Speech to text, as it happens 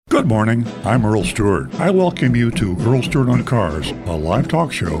Good morning, I'm Earl Stewart. I welcome you to Earl Stewart on Cars, a live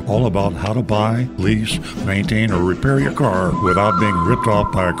talk show all about how to buy, lease, maintain, or repair your car without being ripped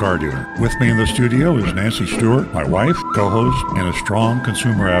off by a car dealer. With me in the studio is Nancy Stewart, my wife, co-host, and a strong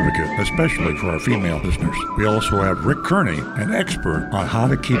consumer advocate, especially for our female listeners. We also have Rick Kearney, an expert on how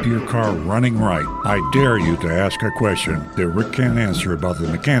to keep your car running right. I dare you to ask a question that Rick can't answer about the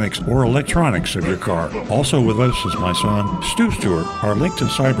mechanics or electronics of your car. Also with us is my son, Stu Stewart, our link to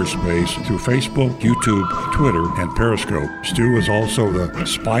cyberspace through Facebook, YouTube, Twitter, and Periscope. Stu is also the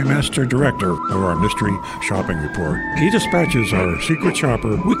Spymaster Director of our Mystery Shopping Report. He dispatches our secret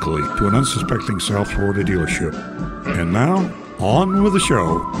shopper weekly to an unsuspecting South Florida dealership. And now, on with the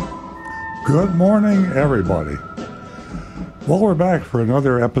show. Good morning, everybody. Well, we're back for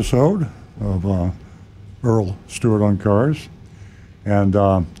another episode of Earl Stewart on Cars.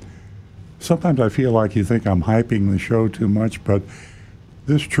 And sometimes I feel like you think I'm hyping the show too much, but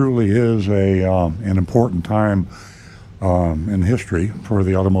this truly is an important time in history for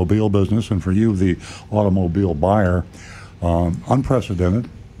the automobile business and for you, the automobile buyer. Unprecedented,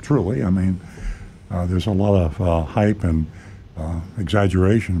 truly. I mean, there's a lot of hype and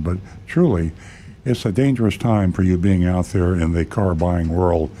exaggeration, but truly, it's a dangerous time for you being out there in the car buying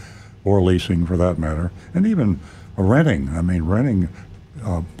world, or leasing for that matter, and even renting. I mean, renting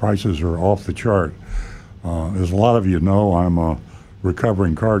prices are off the chart. As a lot of you know, I'm a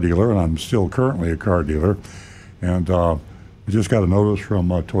recovering car dealer, and I'm still currently a car dealer. And we just got a notice from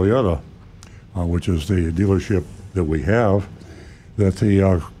Toyota, which is the dealership that we have, that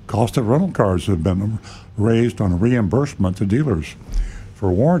the cost of rental cars have been raised on reimbursement to dealers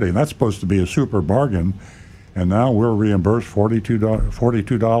for warranty. And that's supposed to be a super bargain. And now we're reimbursed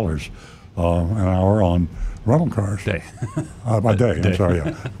 $42 an hour on rental cars. Day. By day, I'm sorry.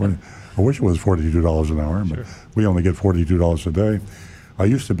 Yeah. I wish it was $42 an hour, but we only get $42 a day. I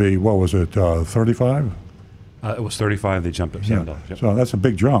used to be, what was it, 35? It was 35. They jumped up $7. Yeah. Yep. So that's a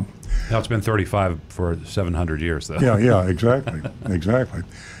big jump. Now it's been 35 for 700 years, though. Yeah, exactly, exactly.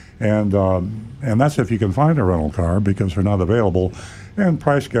 And that's if you can find a rental car, because they're not available. And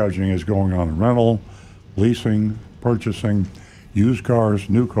price gouging is going on in rental, leasing, purchasing, used cars,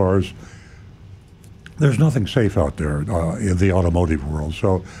 new cars. There's nothing safe out there in the automotive world,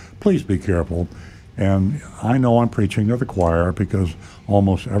 so please be careful. And I know I'm preaching to the choir, because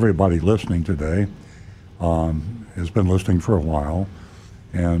almost everybody listening today has been listening for a while,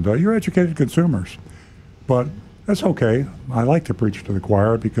 and you're educated consumers. But that's okay. I like to preach to the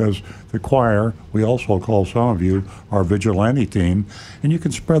choir, because the choir, we also call some of you our vigilante team, and you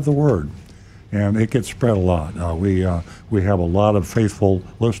can spread the word. And it gets spread a lot. We have a lot of faithful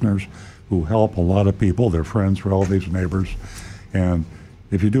listeners who help a lot of people, their friends, relatives, neighbors. And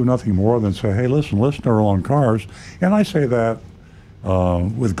if you do nothing more than say, hey, listen to Earl on Cars, and I say that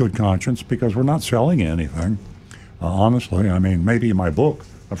with good conscience, because we're not selling anything, honestly. I mean, maybe my book,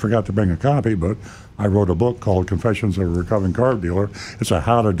 I forgot to bring a copy, but I wrote a book called Confessions of a Recovering Car Dealer. It's a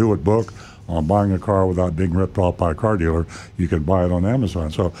how-to-do-it book on buying a car without being ripped off by a car dealer. You can buy it on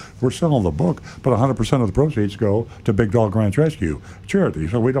Amazon. So we're selling the book, but 100% of the proceeds go to Big Dog Ranch Rescue charity.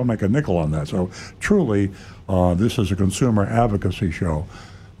 So we don't make a nickel on that. So truly, this is a consumer advocacy show.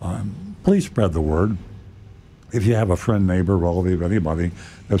 Please spread the word. If you have a friend, neighbor, relative, anybody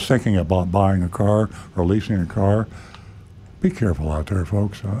that's thinking about buying a car or leasing a car, be careful out there,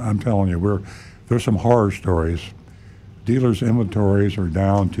 folks. I'm telling you, there's some horror stories. Dealers' inventories are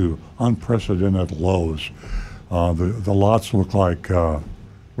down to unprecedented lows. The lots look like,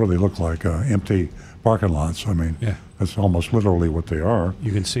 really look like empty parking lots. I mean, that's almost literally what they are.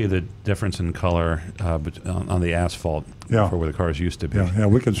 You can see the difference in color on the asphalt for where the cars used to be. Yeah,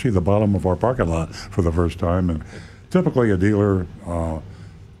 we can see the bottom of our parking lot for the first time. And typically a dealer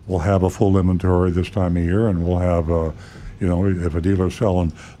will have a full inventory this time of year, and we'll have if a dealer's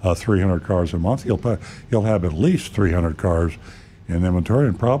selling 300 cars a month, he'll have at least 300 cars in inventory,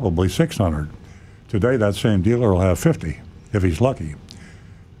 and probably 600. Today, that same dealer will have 50 if he's lucky.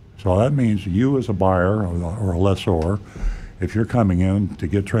 So that means you as a buyer or a lessor, if you're coming in to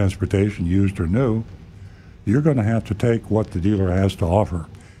get transportation, used or new, you're going to have to take what the dealer has to offer.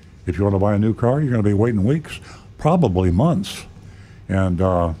 If you want to buy a new car, you're going to be waiting weeks, probably months. And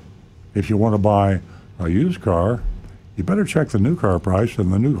if you want to buy a used car, you better check the new car price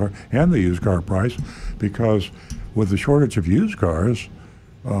and the new car and the used car price, because with the shortage of used cars,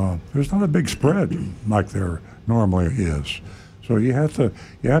 there's not a big spread like there normally is. So you have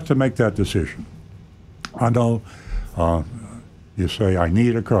to make that decision. I know you say, I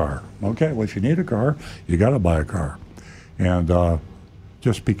need a car. Okay, well, if you need a car, you got to buy a car. And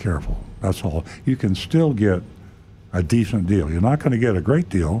just be careful. That's all. You can still get a decent deal. You're not going to get a great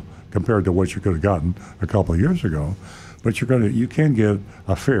deal compared to what you could have gotten a couple of years ago, but you can get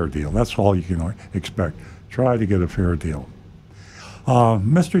a fair deal. That's all you can expect. Try to get a fair deal.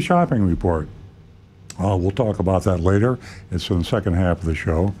 Mystery Shopping Report. We'll talk about that later. It's in the second half of the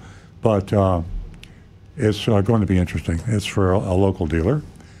show, but it's going to be interesting. It's for a local dealer,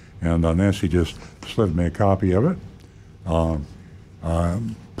 and Nancy just slid me a copy of it.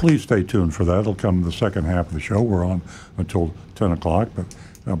 Please stay tuned for that. It'll come in the second half of the show. We're on until 10 o'clock, but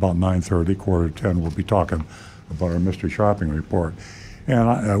about 9:30, quarter to 10, we'll be talking about our Mystery Shopping Report.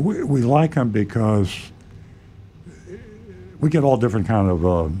 And we like them because we get all different kind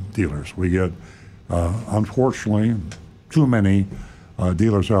of dealers. We get, unfortunately, too many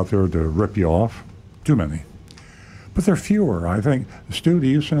dealers out there to rip you off. Too many. But there are fewer. I think, Stu, do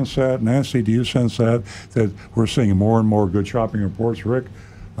you sense that? Nancy, do you sense that we're seeing more and more good shopping reports? Rick?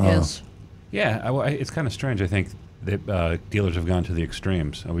 Yes. Yeah, it's kind of strange. I think that dealers have gone to the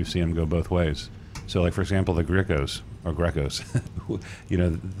extremes, and we've seen them go both ways. So, like, for example, the Grecos,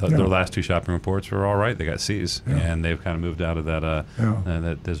 their last two shopping reports were all right. They got C's, and they've kind of moved out of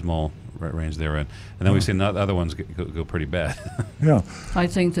that dismal range they're in. And then we've seen other ones go pretty bad. Yeah. I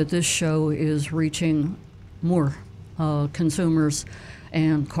think that this show is reaching more consumers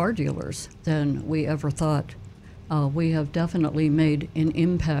and car dealers than we ever thought. We have definitely made an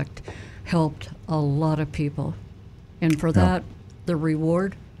impact, helped a lot of people. And for that, the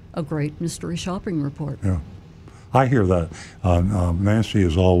reward, a great mystery shopping report. Yeah. I hear that. Nancy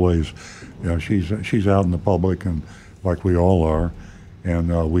is always, she's out in the public, and like we all are,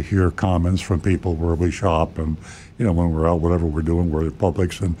 and we hear comments from people where we shop, and when we're out, whatever we're doing, we're at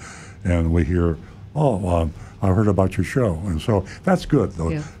Publix, and we hear, I heard about your show, and so that's good though.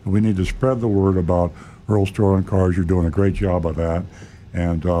 Yeah. We need to spread the word about Earl's Store on Cars. You're doing a great job of that,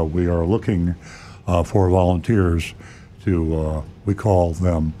 and we are looking for volunteers to, we call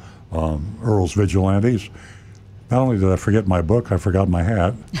them Earl's Vigilantes. Not only did I forget my book, I forgot my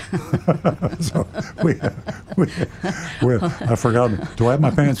hat. So I forgot, do I have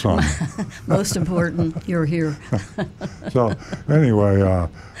my pants on? Most important, you're here. So anyway,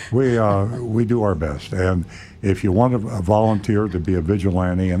 we do our best. And if you want to volunteer to be a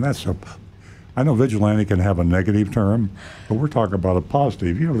vigilante, and I know vigilante can have a negative term, but we're talking about a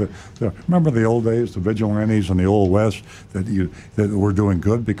positive. Remember the old days, the vigilantes in the Old West, that were doing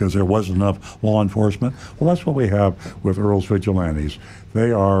good because there wasn't enough law enforcement? Well, that's what we have with Earl's Vigilantes.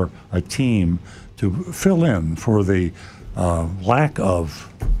 They are a team to fill in for the lack of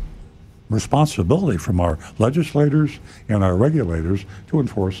responsibility from our legislators and our regulators to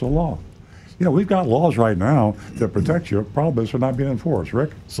enforce the law. We've got laws right now that protect you. Problem is they're not being enforced. Rick?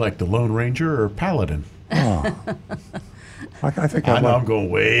 It's like the Lone Ranger or Paladin. I think I know I'm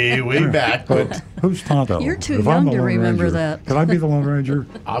going way, way back, but who's Tonto? You're too young to remember Ranger, that. Can I be the Lone Ranger?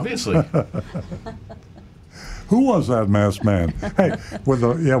 Obviously. Who was that masked man? Hey,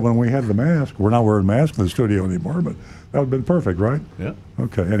 when we had the mask, we're not wearing masks in the studio anymore, but that would have been perfect, right? Yeah.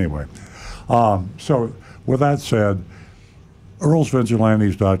 Okay. Anyway, so with that said,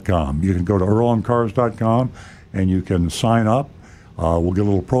 EarlsVigilantes.com. You can go to EarlOnCars.com and you can sign up. We'll get a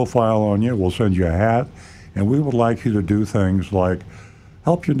little profile on you. We'll send you a hat. And we would like you to do things like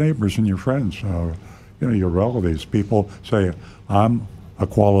help your neighbors and your friends, your relatives. People say, I'm a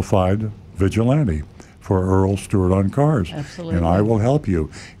qualified vigilante for Earl Stewart on Cars. Absolutely. And I will help you.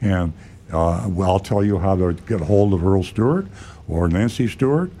 And I'll tell you how to get a hold of Earl Stewart or Nancy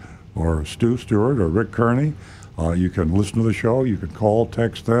Stewart or Stu Stewart or Rick Kearney. You can listen to the show. You can call,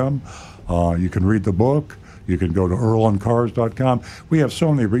 text them. You can read the book. You can go to EarlOnCars.com. We have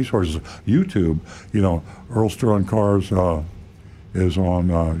so many resources. YouTube, Earl Stewart on Cars is on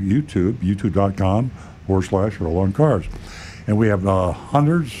YouTube, youtube.com/Earl on Cars. And we have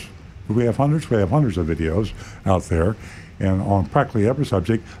hundreds. We have hundreds of videos out there. And on practically every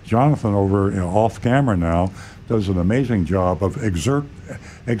subject, Jonathan over off camera now does an amazing job of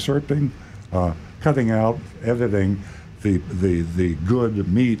excerpting, cutting out, editing the good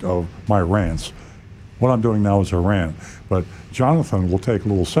meat of my rants. What I'm doing now is a rant, but Jonathan will take a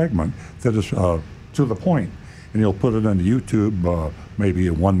little segment that is to the point, and he'll put it into YouTube, maybe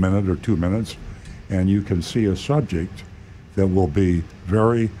in 1 minute or 2 minutes, and you can see a subject that will be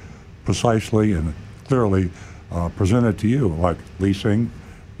very precisely and clearly presented to you, like leasing.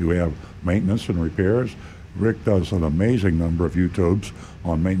 You have maintenance and repairs. Rick does an amazing number of YouTubes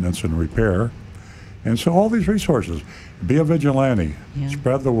on maintenance and repair. And so all these resources, be a vigilante,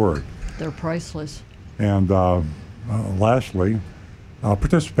 spread the word. They're priceless. And lastly,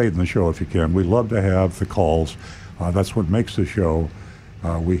 participate in the show if you can. We love to have the calls. That's what makes the show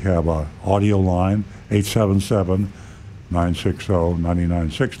We have an audio line,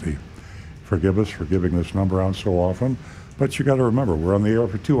 877-960-9960. Forgive us for giving this number out so often, but you got to remember, we're on the air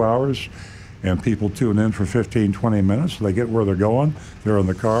for 2 hours, and people tune in for 15, 20 minutes. They get where they're going, they're in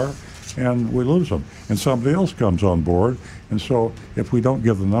the car, and we lose them. And somebody else comes on board, and so if we don't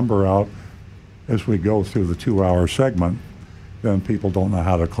give the number out as we go through the 2-hour segment, then people don't know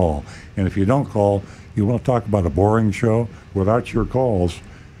how to call. And if you don't call, you want to talk about a boring show. Without your calls,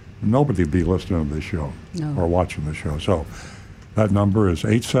 nobody would be listening to this show or watching the show. So that number is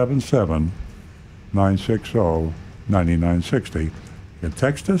 877-960-9960. You can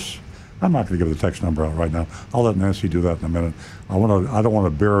text us. I'm not going to give the text number out right now. I'll let Nancy do that in a minute. I don't want to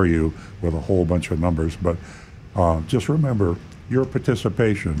bury you with a whole bunch of numbers, but just remember, your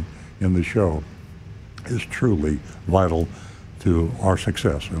participation in the show is truly vital to our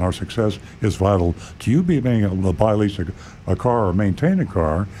success, and our success is vital to you being able to buy, lease a car or maintain a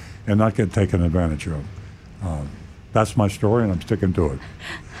car and not get taken advantage of. That's my story, and I'm sticking to it.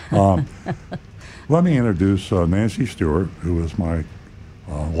 Let me introduce Nancy Stewart, who is my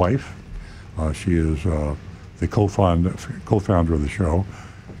wife. She is the co-founder of the show.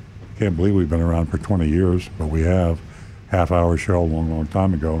 Can't believe we've been around for 20 years, but we have. Half-hour show a long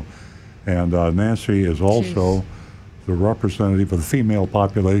time ago. And Nancy is also the representative of the female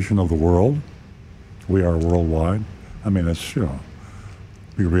population of the world. We are worldwide. I mean, it's,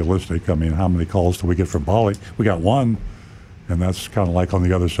 be realistic. I mean, how many calls do we get from Bali? We got one, and that's kind of like on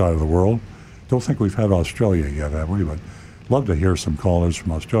the other side of the world. Don't think we've had Australia yet, have we? But love to hear some callers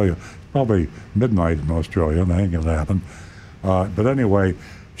from Australia. Probably midnight in Australia, and that ain't going to happen. But anyway,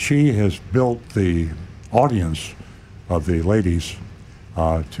 she has built the audience of the ladies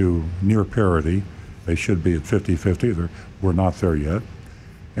to near parity. They should be at 50-50. We're not there yet.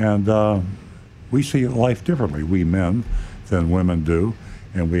 And we see life differently, we men, than women do,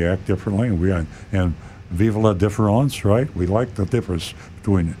 and we act differently. And vive la différence, right? We like the difference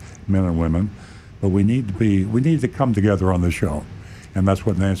between men and women, but we need to come together on the show. And that's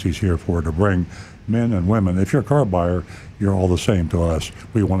what Nancy's here for, to bring men and women. If you're a car buyer, you're all the same to us.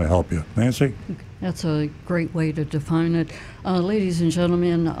 We want to help you. Nancy? That's a great way to define it. Ladies and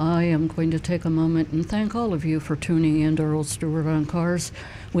gentlemen, I am going to take a moment and thank all of you for tuning in to Earl Stewart on Cars.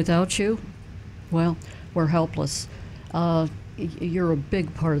 Without you, well, we're helpless. You're a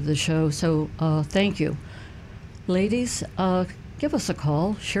big part of the show, so thank you. Ladies, give us a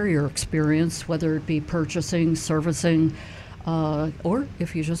call. Share your experience, whether it be purchasing, servicing, or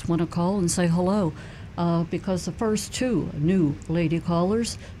if you just want to call and say hello. Because the first 2 new lady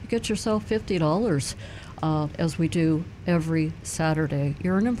callers, you get yourself $50, as we do every Saturday.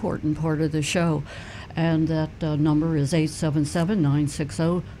 You're an important part of the show. And that number is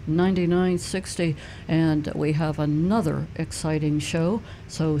 877-960-9960. And we have another exciting show,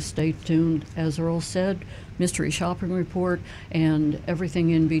 so stay tuned. As Earl said, mystery shopping report and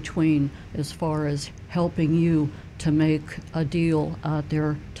everything in between as far as helping you to make a deal out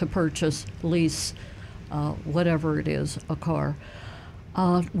there to purchase, lease, whatever it is, a car.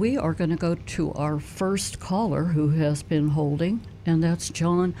 We are going to go to our first caller who has been holding, and that's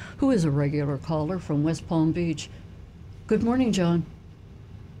John, who is a regular caller from West Palm Beach. Good morning, John.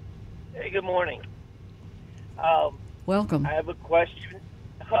 Hey, good morning. Welcome. I have a question.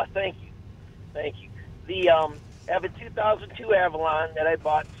 Thank you. I have a 2002 Avalon that I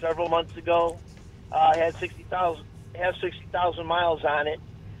bought several months ago. Has 60,000 miles on it.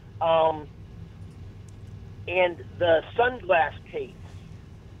 And the sunglass case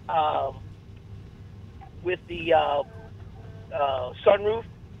with the sunroof,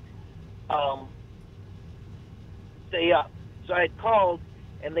 so I had called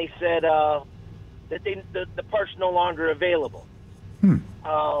and they said that the part's no longer available.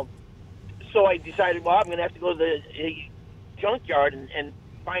 So I decided, well, I'm going to have to go to the junkyard and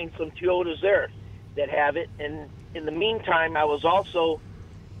find some Toyotas there that have it. And in the meantime, I was also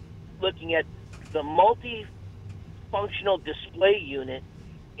looking at the multi-functional display unit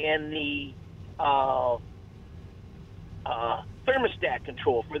and the thermostat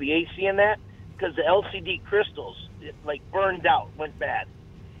control for the AC in that, because the LCD crystals burned out, went bad,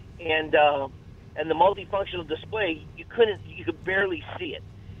 and the multifunctional display you could barely see it.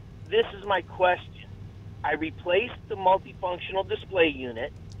 This is my question. I replaced the multifunctional display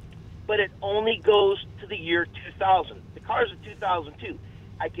unit, but it only goes to the year 2000. The car's a 2002.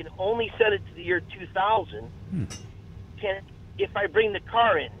 I can only set it to the year 2000. If I bring the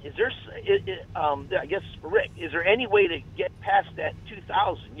car in, is there? I guess for Rick, is there any way to get past that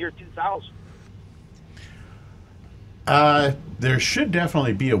year 2000? There should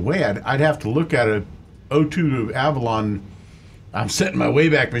definitely be a way. I'd have to look at a 02 Avalon I'm setting my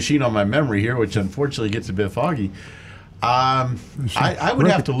Wayback Machine on my memory here, which unfortunately gets a bit foggy. I would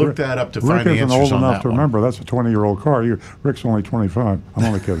have to look that up to find the answers on that one. Rick isn't old enough to remember. That's a 20-year-old car. Rick's only 25. I'm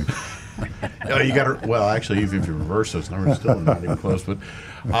only kidding. Oh, you got to. Well, actually, even if you reverse those numbers, still not even close. But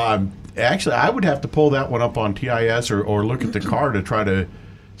actually, I would have to pull that one up on TIS or look at the car to try to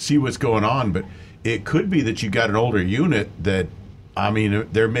see what's going on. But it could be that you got an older unit that, I mean,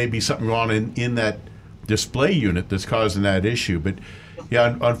 there may be something going on in that display unit that's causing that issue. But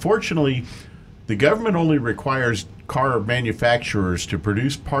yeah, unfortunately, the government only requires car manufacturers to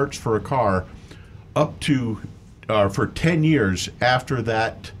produce parts for a car up to for 10 years after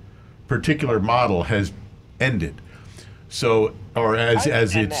that particular model has ended. So, or as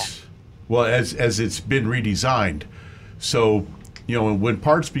it's as it's been redesigned. So, you know, when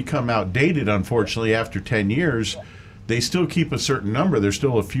parts become outdated, unfortunately, after 10 years, they still keep a certain number. There's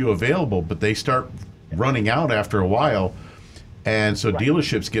still a few available, but they start running out after a while, and so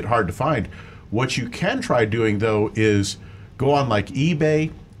dealerships get hard to find. What you can try doing, though, is go on like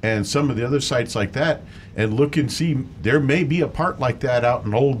eBay and some of the other sites like that and look and see. There may be a part like that out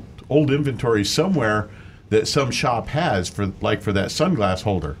in old inventory somewhere that some shop has for that sunglass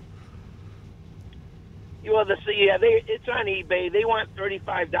holder. Well, it's on eBay. They want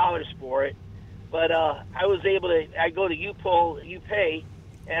 $35 for it, but I was able to. I go to UPay,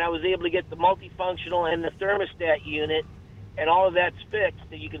 and I was able to get the multifunctional and the thermostat unit. And all of that's fixed.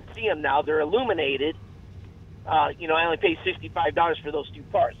 You can see them now. They're illuminated. You know, I only paid $65 for those two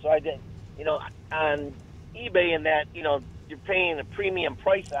parts. So I did, you know, on eBay and that, you know, you're paying a premium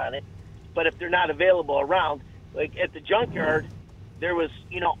price on it. But if they're not available around, like at the junkyard, there was,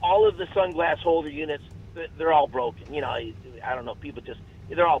 you know, all of the sunglass holder units, they're all broken. You know, I don't know, people just,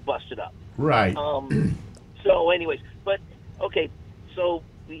 they're all busted up. Right. So anyways, but, okay, so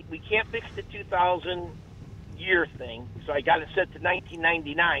we can't fix the 2000 year thing, so I got it set to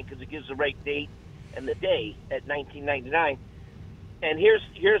 1999 because it gives the right date and the day at 1999. And here's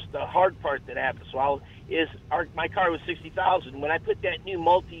the hard part that happened. So my car was 60,000. When I put that new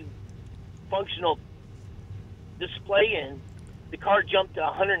multi-functional display in, the car jumped to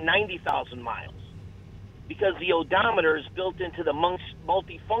 190,000 miles because the odometer is built into the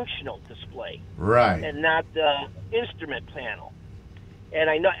multifunctional display, right, and not the instrument panel. And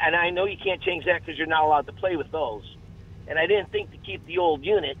I know you can't change that because you're not allowed to play with those. And I didn't think to keep the old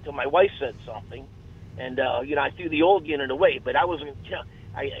unit till my wife said something, and you know, I threw the old unit away. But I wasn't.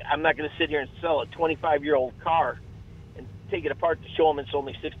 I'm not going to sit here and sell a 25-year-old car and take it apart to show them it's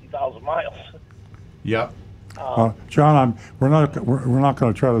only 60,000 miles. Yep. John, we're not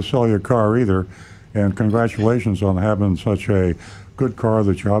going to try to sell your car either. And congratulations on having such a good car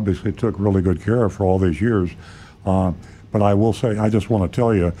that you obviously took really good care of for all these years. But I will say, I just want to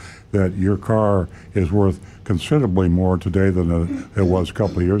tell you that your car is worth considerably more today than it was a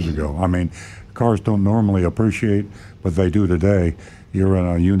couple of years ago. I mean, cars don't normally appreciate, but they do today. You're in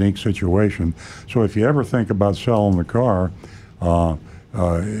a unique situation. So if you ever think about selling the car,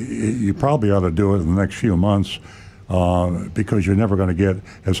 you probably ought to do it in the next few months because you're never going to get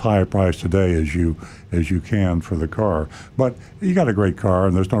as high a price today as you can for the car. But you got a great car,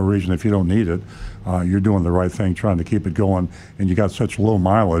 and there's no reason if you don't need it. You're doing the right thing, trying to keep it going, and you got such low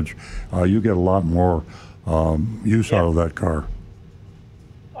mileage, you get a lot more use out of that car.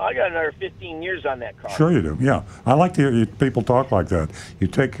 I got another 15 years on that car. Sure you do, yeah. I like to hear people talk like that. You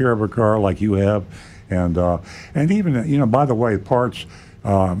take care of a car like you have, and even, you know, by the way, parts,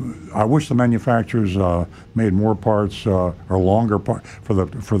 I wish the manufacturers made more parts or longer parts for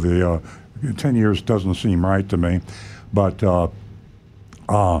the 10 years doesn't seem right to me, but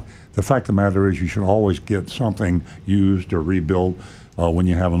the fact of the matter is you should always get something used or rebuilt when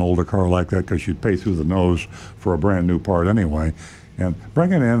you have an older car like that, because you'd pay through the nose for a brand new part anyway. And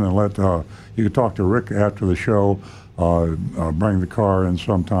bring it in and you can talk to Rick after the show, bring the car in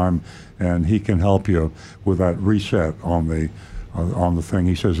sometime, and he can help you with that reset on the thing.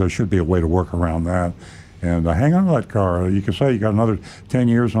 He says there should be a way to work around that. And hang on to that car. You can say you got another 10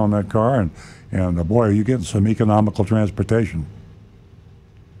 years on that car, and boy, are you getting some economical transportation.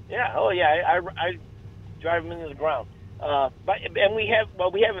 Yeah, oh yeah, I drive them into the ground. And we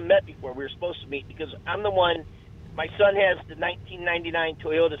haven't met before. We were supposed to meet because I'm the one. My son has the 1999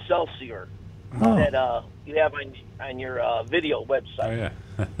 Toyota Celsior that you have on your video website. Oh yeah,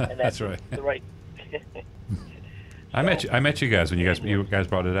 and that's right. The right. I met you guys when you guys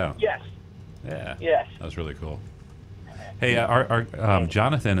brought it out. Yes. Yeah. Yes. That was really cool. Hey, our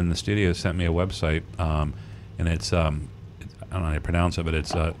Jonathan in the studio sent me a website, and it's I don't know how to pronounce it, but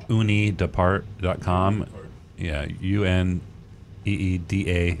it's uneedapart.com. Yeah,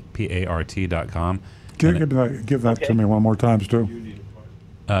 UNEEDAPART.com. Give that to me one more time, Stu.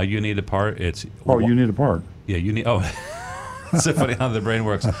 You need a part. It's you need a part. Yeah, you need. Oh, it's so funny how the brain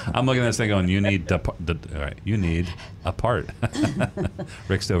works. I'm looking at this thing going, you need all right, you need a part.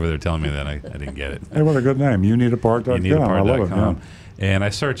 Rick's over there telling me that I didn't get it. Hey, what a good name. You need a part.com. I love it. Yeah. And I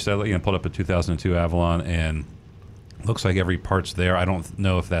searched, pulled up a 2002 Avalon, and looks like every part's there. I don't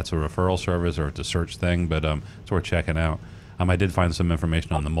know if that's a referral service or it's a search thing, but it's worth checking out. I did find some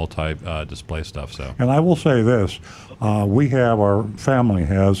information on the multi-display stuff. So, and I will say this: our family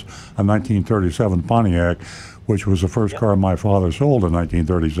has a 1937 Pontiac, which was the first car my father sold in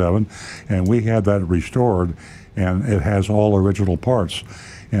 1937, and we had that restored, and it has all original parts.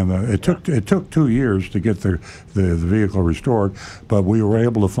 And it took 2 years to get the vehicle restored, but we were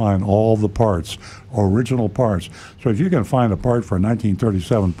able to find all the parts, original parts. So if you can find a part for a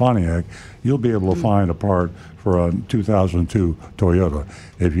 1937 Pontiac, you'll be able to find a part for a 2002 Toyota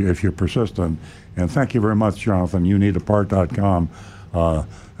if you're persistent. And thank you very much, Jonathan. YouNeedAPart.com.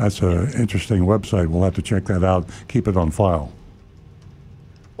 That's an interesting website. We'll have to check that out. Keep it on file.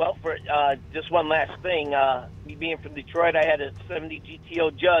 Well, for just one last thing, me being from Detroit, I had a 70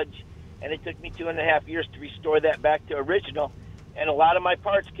 GTO Judge, and it took me 2.5 years to restore that back to original. And a lot of my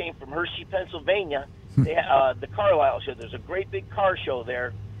parts came from Hershey, Pennsylvania. The Carlisle show. There's a great big car show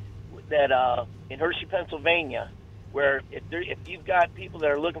there that in Hershey, Pennsylvania, where if you've got people that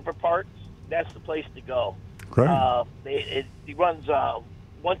are looking for parts, that's the place to go. Great. It runs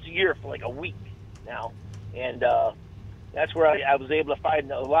once a year for like a week now, and that's where I was able to find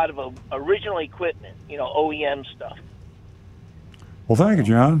a lot of original equipment, OEM stuff. Well, thank you,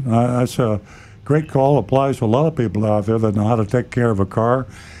 John. That's a great call. Applies to a lot of people out there that know how to take care of a car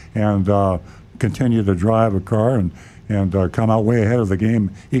and continue to drive a car and come out way ahead of the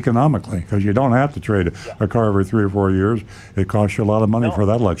game economically, because you don't have to trade a car every 3 or 4 years. It costs you a lot of money for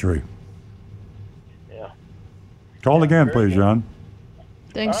that luxury. Yeah. Call again, please, John.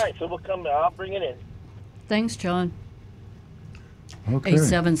 Thanks. All right, so I'll bring it in. Thanks, John. Okay.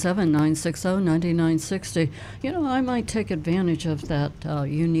 877-960-9960. I might take advantage of that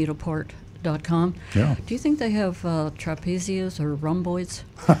YouNeedAPart.com. Yeah. Do you think they have trapezius or rhomboids?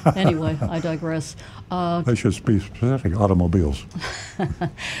 Anyway, I digress. They should be specific automobiles.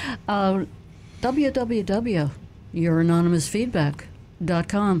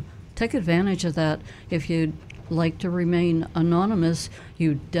 www.youranonymousfeedback.com. Take advantage of that. If you'd like to remain anonymous,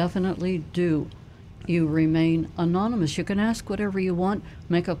 you definitely do. You remain anonymous. You can ask whatever you want,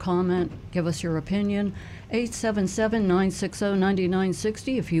 make a comment, give us your opinion.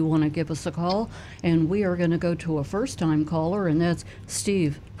 877-960-9960 if you want to give us a call. And we are going to go to a first-time caller, and that's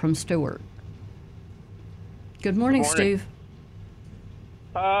Steve from Stewart. Good morning, Steve.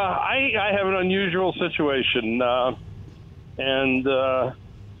 I have an unusual situation.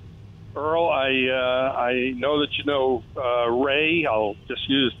 Earl, I know that you know Ray. I'll just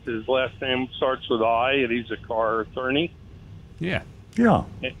use his last name, starts with I, and he's a car attorney. Yeah. Yeah.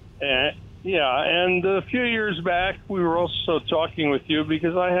 And a few years back, we were also talking with you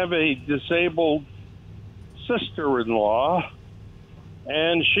because I have a disabled sister-in-law,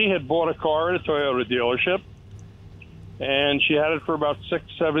 and she had bought a car at a Toyota dealership, and she had it for about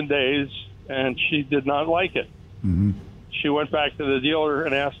 6-7 days, and she did not like it. Mm-hmm. She went back to the dealer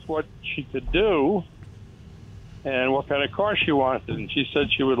and asked what she could do and what kind of car she wanted, and she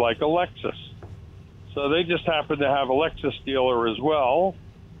said she would like a Lexus. So they just happened to have a Lexus dealer as well,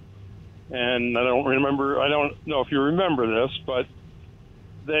 and I don't know if you remember this, but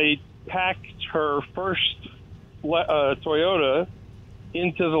they packed her first Toyota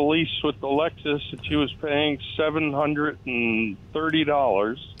into the lease with the Lexus, and she was paying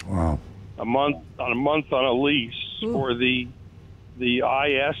 $730 Wow. a month on a lease for the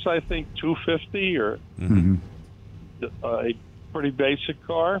IS, I think 250 or a pretty basic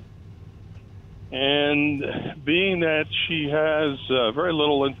car. And being that she has very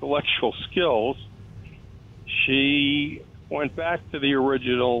little intellectual skills, she went back to the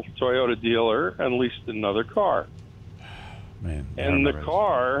original Toyota dealer and leased another car. Man, and the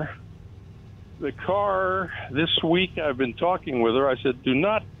car, this week I've been talking with her. I said, do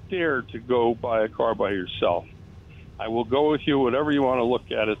not dare to go buy a car by yourself. I will go with you, whatever you want to look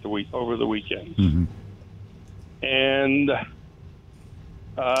at over the weekend. Mm-hmm. And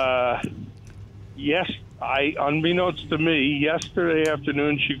unbeknownst to me, yesterday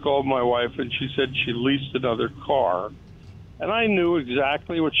afternoon she called my wife and she said she leased another car. And I knew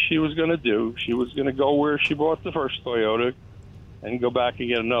exactly what she was going to do. She was going to go where she bought the first Toyota and go back and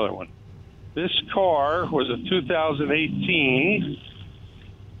get another one. This car was a 2018.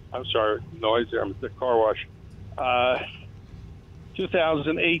 I'm sorry, noise there. I'm at the car wash.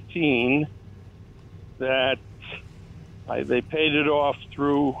 2018 that they paid it off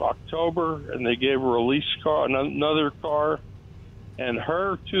through October, and they gave her a lease car, another car, and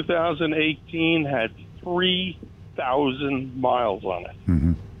her 2018 had 3,000 miles on it.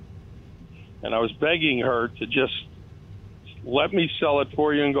 Mm-hmm. And I was begging her to just let me sell it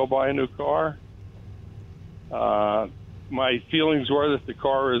for you and go buy a new car. My feelings were that the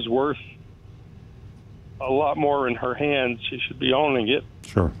car is worth a lot more in her hands. She should be owning it.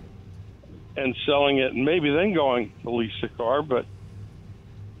 Sure. And selling it, and maybe then going to lease a car. But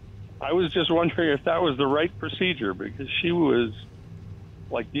I was just wondering if that was the right procedure, because she was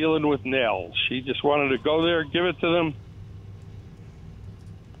like dealing with nails. She just wanted to go there, give it to them.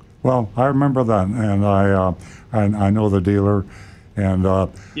 Well, I remember that, and I know the dealer, and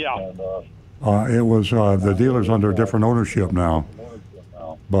it was the dealer's under different ownership now.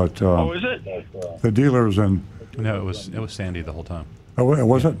 But oh, is it? The dealer's in. No, it was Sandy the whole time. Oh,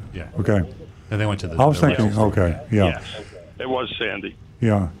 was it? Yeah. Okay. And they went to the. I was thinking. Okay. Yeah. Yes, it was Sandy.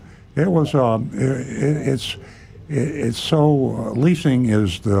 Yeah. It was. It's so leasing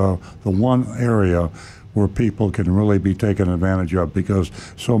is the one area where people can really be taken advantage of, because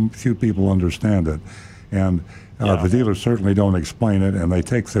so few people understand it, and the dealers certainly don't explain it, and they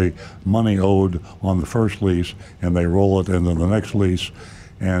take the money owed on the first lease and they roll it into the next lease,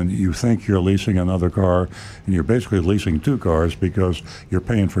 and you think you're leasing another car, and you're basically leasing two cars because you're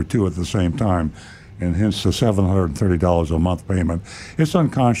paying for two at the same time, and hence the $730 a month payment. It's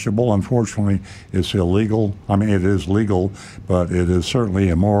unconscionable. Unfortunately, it's illegal. I mean, it is legal, but it is certainly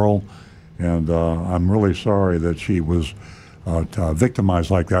immoral, and I'm really sorry that she was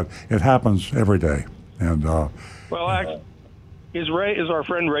victimized like that. It happens every day. And well, is our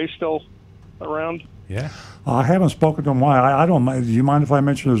friend Ray still around? Yeah. I haven't spoken to him. Why? I don't. Do you mind if I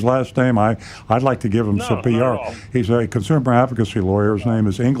mention his last name? I'd like to give him some PR. Not at all. He's a consumer advocacy lawyer. His name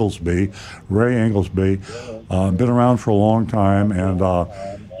is Inglesby, Ray Inglesby. Been around for a long time, and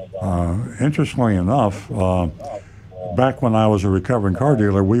interestingly enough, back when I was a recovering car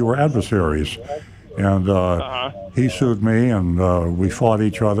dealer, we were adversaries. And he sued me, and we fought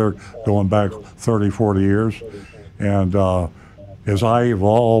each other going back 30, 40 years. And as I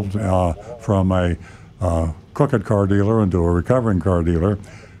evolved from a crooked car dealer into a recovering car dealer,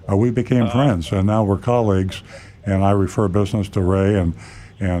 we became friends, and now we're colleagues. And I refer business to Ray, and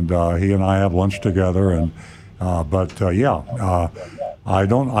he and I have lunch together. And I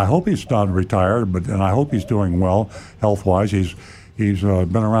hope he's not retired, and I hope he's doing well health-wise. He's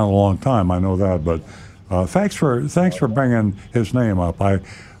been around a long time, I know that. But thanks for bringing his name up. I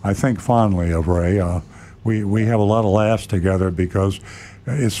think fondly of Ray. We have a lot of laughs together, because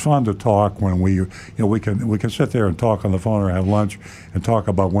it's fun to talk when we can sit there and talk on the phone or have lunch and talk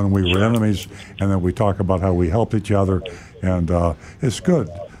about when we were enemies, and then we talk about how we helped each other, and it's good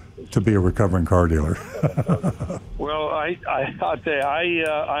to be a recovering car dealer. Well, I'll tell you,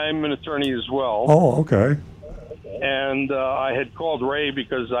 I'm an attorney as well. Oh, okay. And I had called Ray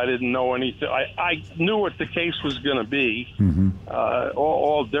because I didn't know anything. I knew what the case was going to be,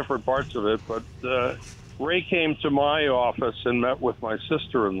 all different parts of it. But Ray came to my office and met with my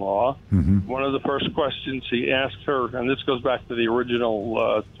sister-in-law. One of the first questions he asked her, and this goes back to the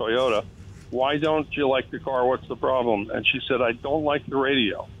original Toyota, why don't you like the car? What's the problem? And she said, I don't like the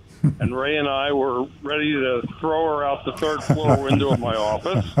radio. And Ray and I were ready to throw her out the third floor window of my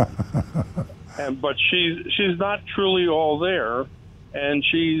office. But she's not truly all there, and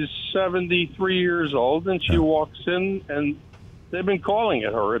she's 73 years old, and she walks in, and they've been calling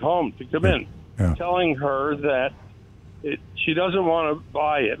at her at home to come in, telling her that she doesn't want to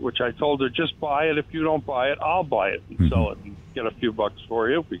buy it, which I told her, just buy it. If you don't buy it, I'll buy it and sell it and get a few bucks for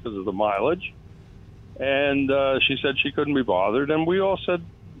you because of the mileage. And she said she couldn't be bothered, and we all said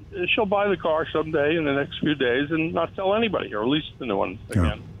she'll buy the car someday in the next few days and not tell anybody, or at least the new one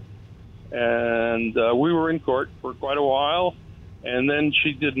again. And we were in court for quite a while, and then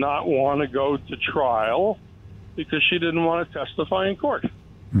she did not want to go to trial because she didn't want to testify in court.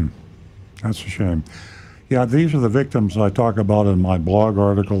 That's a shame. Yeah, these are the victims I talk about in my blog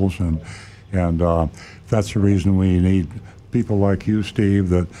articles, and that's the reason we need people like you, Steve,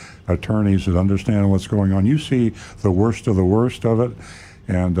 that attorneys that understand what's going on. You see the worst of it,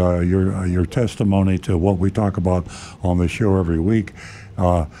 and your testimony to what we talk about on the show every week.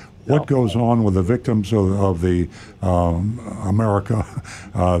 What goes on with the victims of the America,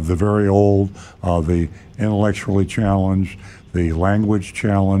 the very old, the intellectually challenged, the language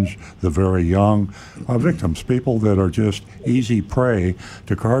challenged, the very young victims, people that are just easy prey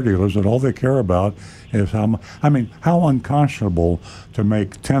to car dealers, that all they care about is how unconscionable to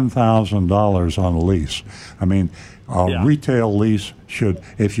make $10,000 on a lease. I mean, a retail lease should,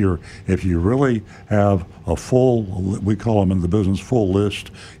 if you really have a full, we call them in the business full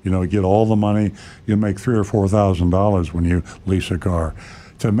list, get all the money, you make $3,000 or $4,000 when you lease a car.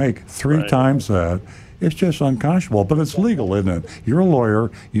 To make three times that, it's just unconscionable, but it's legal, isn't it? You're a lawyer,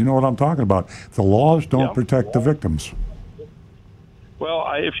 you know what I'm talking about. The laws don't protect the victims. Well,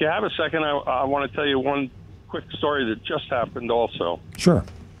 if you have a second, I want to tell you one quick story that just happened also. Sure.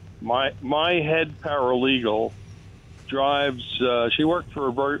 My head paralegal drives, she worked for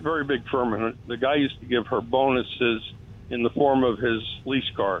a very, very big firm, and the guy used to give her bonuses in the form of his lease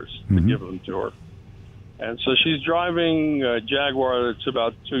cars to give them to her. And so she's driving a Jaguar that's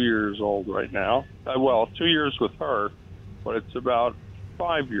about 2 years old right now. 2 years with her, but it's about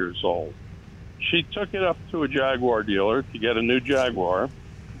 5 years old. She took it up to a Jaguar dealer to get a new Jaguar,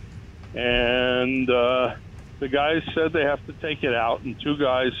 and the guys said they have to take it out, and two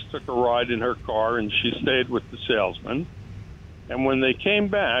guys took a ride in her car, and she stayed with the salesman. And when they came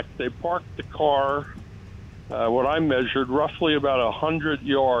back, they parked the car, what I measured, roughly about 100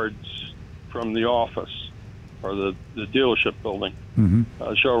 yards from the office, or the dealership building,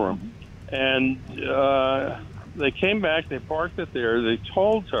 showroom. And they came back, they parked it there. They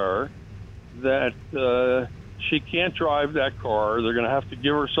told her that she can't drive that car. They're going to have to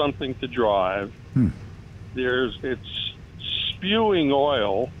give her something to drive. It's spewing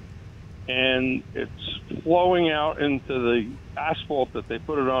oil, and it's flowing out into the asphalt that they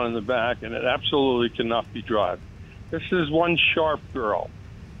put it on in the back, and it absolutely cannot be driven. This is one sharp girl.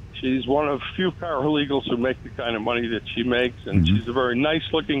 She's one of few paralegals who make the kind of money that she makes, and she's a very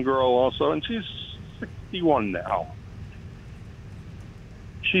nice-looking girl also, and she's 61 now.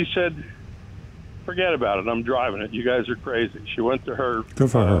 She said, forget about it, I'm driving it. You guys are crazy. She went to her...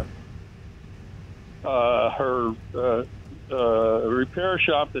 Good for her repair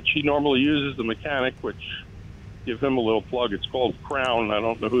shop that she normally uses, the mechanic, which, give him a little plug, it's called Crown. I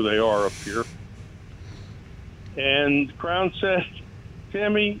don't know who they are up here. And Crown said,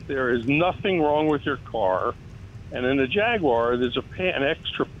 Tammy, there is nothing wrong with your car. And in the Jaguar, there's an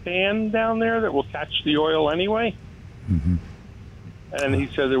extra pan down there that will catch the oil anyway. And he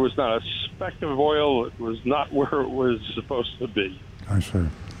said there was not a speck of oil. It was not where it was supposed to be. I see.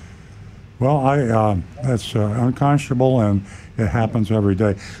 Well, that's unconscionable, and it happens every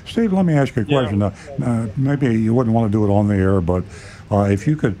day. Steve, let me ask you a question. Maybe you wouldn't want to do it on the air, but if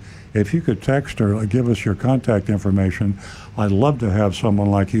you could text or give us your contact information, I'd love to have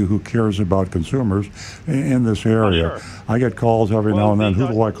someone like you who cares about consumers in this area. Sure. I get calls every now and then. Who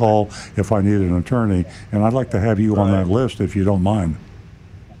do I call if I need an attorney? And I'd like to have you on that list if you don't mind.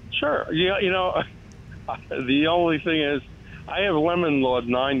 Sure. Yeah, the only thing is I have lemon lawed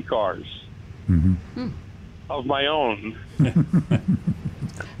 9 cars of my own.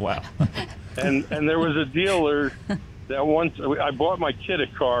 Wow. And there was a dealer that once I bought my kid a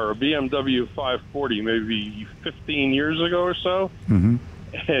car, a BMW 540, maybe 15 years ago or so,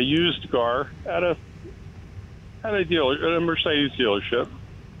 a used car at a Mercedes dealership,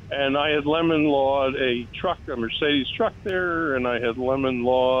 and I had lemon lawed a Mercedes truck there, and I had lemon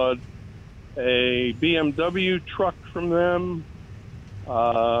lawed a BMW truck from them.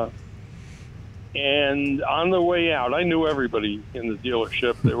 And on the way out, I knew everybody in the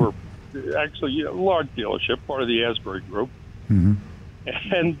dealership. They were actually a large dealership, part of the Asbury Group.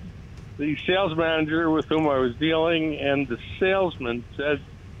 And the sales manager with whom I was dealing, and the salesman said,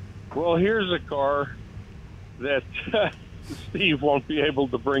 well, here's a car that Steve won't be able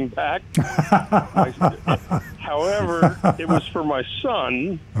to bring back. However, it was for my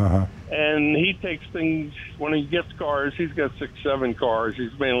son, and he takes things, when he gets cars, he's got 6, 7 cars.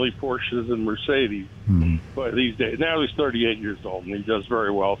 He's mainly Porsches and Mercedes. But these days, now he's 38 years old, and he does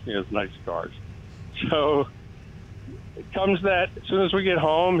very well. He has nice cars. So it comes that, as soon as we get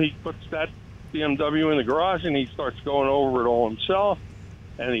home, he puts that BMW in the garage, and he starts going over it all himself.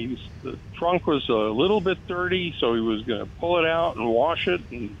 And the trunk was a little bit dirty, so he was going to pull it out and wash it,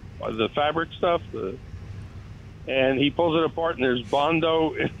 and the fabric stuff. And he pulls it apart, and there's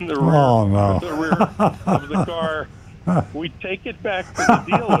Bondo in the rear, the rear of the car. We take it back to the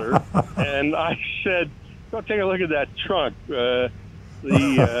dealer, and I said, go take a look at that trunk. The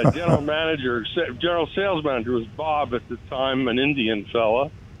general sales manager was Bob at the time, an Indian fella.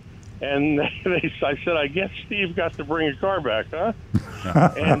 And I said, I guess Steve got to bring a car back, huh?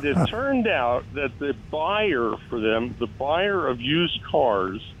 And it turned out that the buyer for them, the buyer of used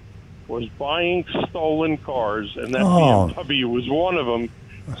cars, was buying stolen cars, and that Oh. BMW was one of them.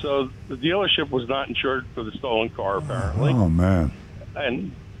 So the dealership was not insured for the stolen car, apparently, Oh, man.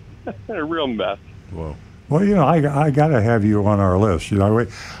 and a real mess. Whoa. Well, I got to have you on our list.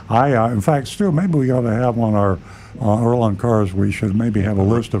 In fact, Stu, maybe we ought to have on our Earl on Cars. We should maybe have a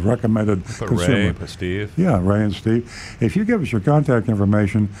list of recommended Put consumer. Ray, put Steve. Yeah, Ray and Steve. If you give us your contact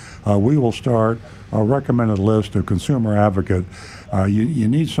information, we will start a recommended list of consumer advocate. You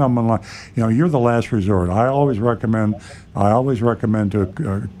need someone like, you're the last resort. I always recommend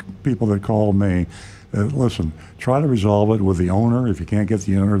to people that call me, listen, try to resolve it with the owner. If you can't get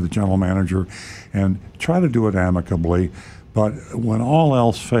the owner, the general manager, and try to do it amicably. But when all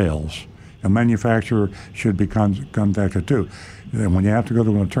else fails, a manufacturer should be contacted too. And when you have to go to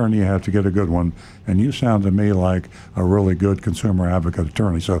an attorney, you have to get a good one. And you sound to me like a really good consumer advocate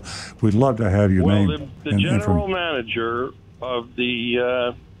attorney. So we'd love to have your name. Well, the general manager of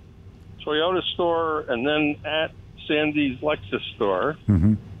the Toyota store and then at Sandy's Lexus store,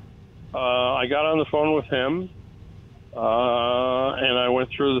 I got on the phone with him, and I went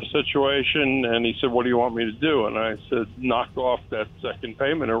through the situation, and he said, "What do you want me to do?" And I said, "Knock off that second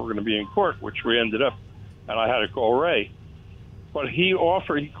payment, or we're going to be in court," which we ended up, and I had to call Ray. But he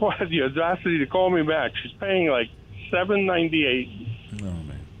had the audacity to call me back. She's paying like $798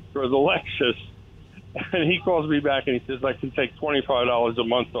 for the Lexus, and he calls me back and he says, "I can take $25 a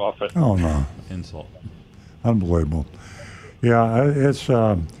month off it." Oh, no. Insult. Unbelievable. Yeah, it's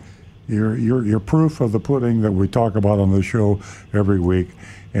you're proof of the pudding that we talk about on the show every week,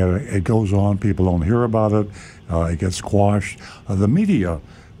 and it goes on. People don't hear about it. It gets quashed. The media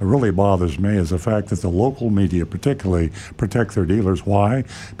really bothers me is the fact that the local media particularly protect their dealers. Why?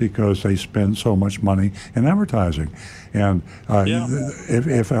 Because they spend so much money in advertising. And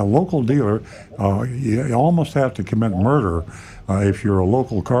if a local dealer, you almost have to commit murder if you're a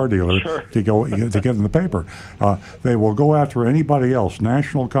local car dealer to get in the paper. They will go after anybody else.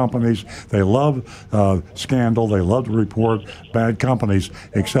 National companies, they love scandal. They love to report bad companies.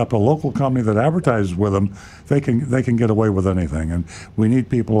 Except a local company that advertises with them, they can get away with anything. And we need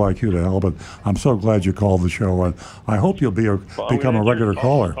people like you to help it. I'm so glad you called the show, and I hope you'll become a regular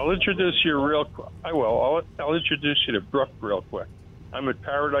caller. I'll introduce you I'll introduce you to Brooke real quick. I'm at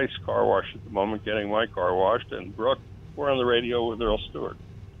Paradise Car Wash at the moment, getting my car washed, and Brooke, we're on the radio with Earl Stewart.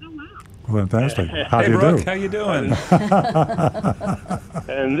 Oh, wow. Fantastic. How do you Brooke, do? how you doing?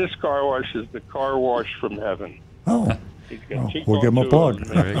 And this car wash is the car wash from heaven. Oh, Keep we'll give going them a to plug. it,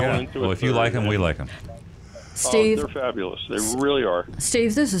 and There you going go. into Well, it if you like them, we like them. Steve, they're fabulous. They really are.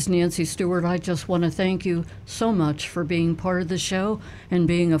 Steve, this is Nancy Stewart. I just want to thank you so much for being part of the show and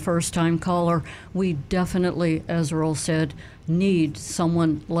being a first-time caller. We definitely, as Earl said, need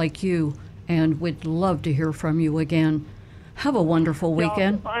someone like you, and we'd love to hear from you again. Have a wonderful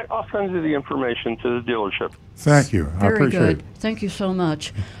weekend. I'll send you the information to the dealership. Thank you. I Very appreciate good. it. Thank you so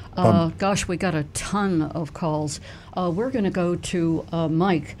much. Gosh, we got a ton of calls. We're going to go to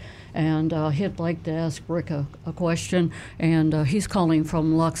Mike, and he'd like to ask Rick a question, and he's calling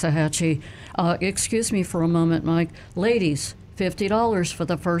from Loxahatchee. Excuse me for a moment, Mike. Ladies, $50 for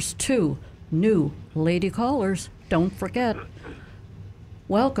the first 2 new lady callers. Don't forget.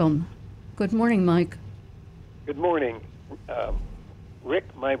 Welcome. Good morning, Mike. Good morning.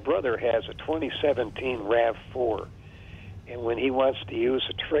 Rick, my brother has a 2017 RAV4, and when he wants to use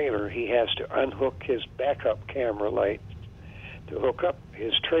a trailer, he has to unhook his backup camera light to hook up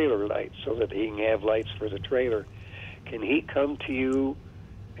his trailer lights so that he can have lights for the trailer. Can he come to you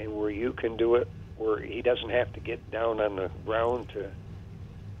and where you can do it, where he doesn't have to get down on the ground to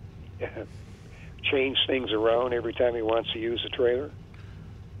change things around every time he wants to use a trailer?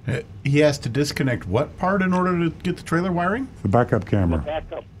 He has to disconnect what part in order to get the trailer wiring? The backup camera.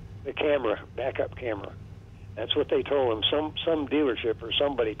 Backup camera. That's what they told him. Some dealership or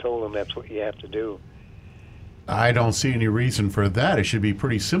somebody told him that's what you have to do. I don't see any reason for that. It should be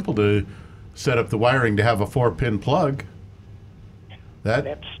pretty simple to set up the wiring to have a 4-pin plug.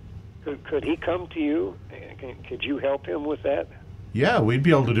 Could he come to you? Could you help him with that? Yeah, we'd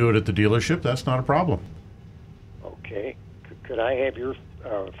be able to do it at the dealership. That's not a problem. Okay. Could I have your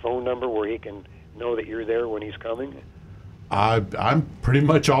phone number where he can know that you're there when he's coming? I'm pretty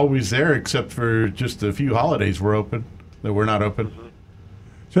much always there, except for just a few holidays we're not open.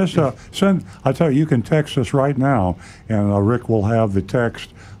 Just send. I tell you can text us right now, and Rick will have the text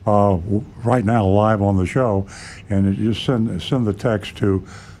right now live on the show, and you send the text to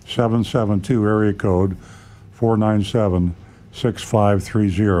 772 area code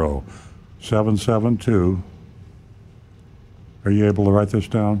 497-6530. 772. Are you able to write this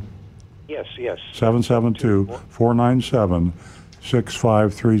down? Yes. 772-497-6530.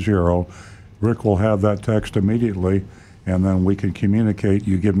 6530. Rick will have that text immediately, and then we can communicate.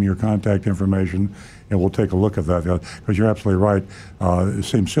 You give me your contact information, and we'll take a look at that. Because you're absolutely right. It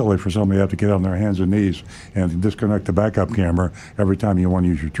seems silly for somebody to have to get on their hands and knees and disconnect the backup camera every time you want to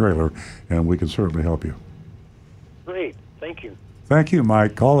use your trailer, and we can certainly help you. Great. Thank you. Thank you,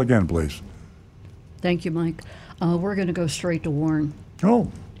 Mike. Call again, please. Thank you, Mike. We're going to go straight to Warren.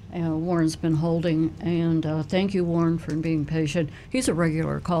 Oh. Warren's been holding, and thank you, Warren, for being patient. He's a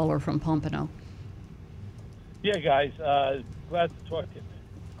regular caller from Pompano. Yeah, guys, glad to talk to you.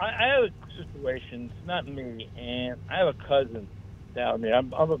 I have a situation, it's not me, and I have a cousin down there.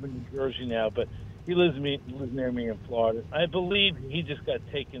 I'm up in New Jersey now, but he lives near me in Florida. I believe he just got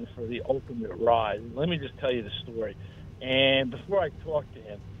taken for the ultimate ride. Let me just tell you the story. And before I talk to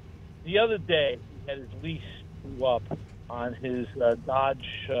him, the other day he had his lease blew up on his Dodge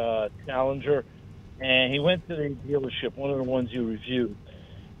Challenger, and he went to the dealership, one of the ones you reviewed,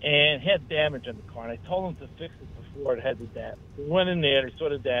 and had damage on the car. And I told him to fix it before it had the damage. We went in there, they saw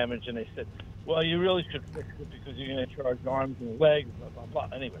the damage, and they said, well, you really should fix it because you're going to charge arms and legs, blah, blah,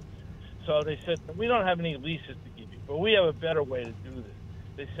 blah. Anyway, so they said, we don't have any leases to give you, but we have a better way to do this.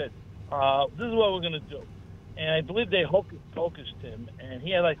 They said, this is what we're going to do. And I believe they focused him, and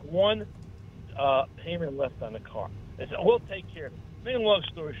he had like one payment left on the car. They said, we'll take care of it. Make a long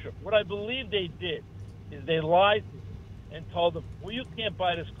story short, what I believe they did is they lied to him and told him, well, you can't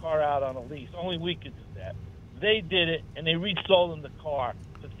buy this car out on a lease. Only we can do that. They did it, and they resold him the car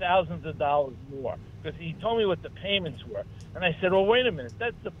for thousands of dollars more because he told me what the payments were. And I said, well, wait a minute.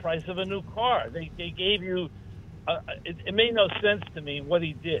 That's the price of a new car. They gave you it made no sense to me what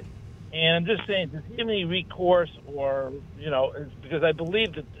he did. And I'm just saying, does he have any recourse or, because I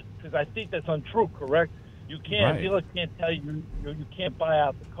believe that, because I think that's untrue, correct? You can't, Right. dealer can't tell you, you can't buy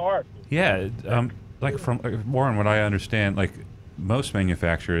out the car. Yeah, like from Warren, what I understand, like most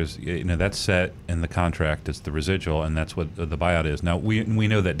manufacturers, that's set in the contract. It's the residual, and that's what the buyout is. Now we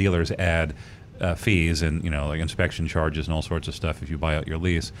know that dealers add fees and like inspection charges and all sorts of stuff if you buy out your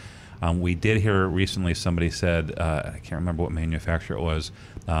lease. We did hear recently somebody said, I can't remember what manufacturer it was,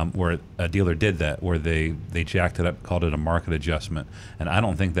 where a dealer did that, where they jacked it up, called it a market adjustment, and I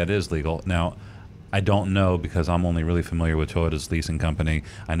don't think that is legal. Now, I don't know because I'm only really familiar with Toyota's leasing company.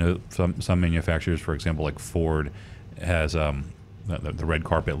 I know some manufacturers, for example, like Ford, has the red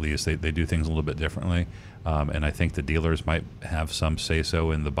carpet lease. They do things a little bit differently, and I think the dealers might have some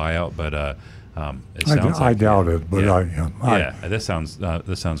say-so in the buyout, but it sounds I doubt it, but yeah, this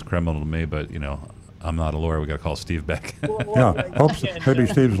sounds criminal to me, but I'm not a lawyer. We got to call Steve Beck. Hope so. Maybe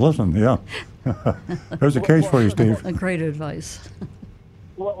Steve's listening. Yeah, there's a case for you, Steve. Great advice.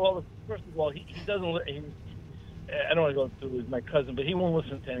 Well, first of all, he doesn't. I don't want to go through with my cousin, but he won't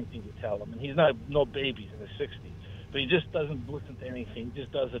listen to anything you tell him, and he's no baby in his 60s. But he just doesn't listen to anything. He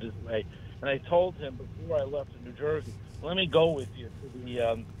just does it his way. And I told him before I left in New Jersey, let me go with you to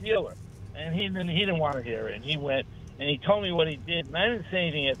the dealer. And he didn't want to hear it. And he went, and he told me what he did. And I didn't say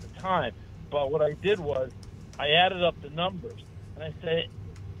anything at the time. But what I did was I added up the numbers. And I said,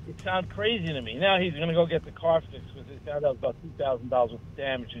 it sounds crazy to me. Now he's going to go get the car fixed because he found out about $2,000 worth of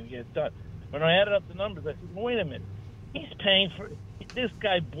damage and get it done. When I added up the numbers, I said, wait a minute. He's paying for it. This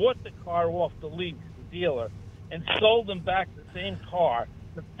guy bought the car off the lease, the dealer, and sold him back the same car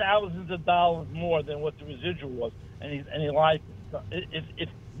for thousands of dollars more than what the residual was. And he lied to him. So if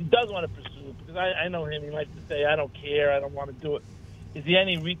he does want to pursue it, because I know him, he likes to say, I don't care, I don't want to do it. Is there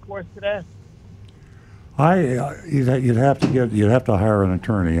any recourse to that? You'd have to hire an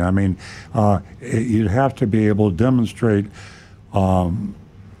attorney. I mean, you'd have to be able to demonstrate,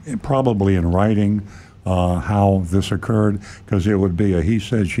 probably in writing, how this occurred, because it would be a he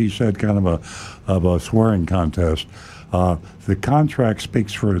said, she said kind of a swearing contest. The contract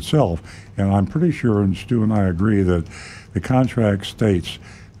speaks for itself, and I'm pretty sure, and Stu and I agree, that the contract states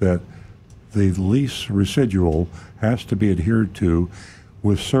that the lease residual has to be adhered to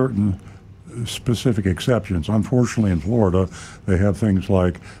with certain specific exceptions. Unfortunately, in Florida, they have things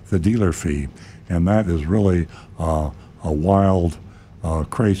like the dealer fee, and that is really a wild,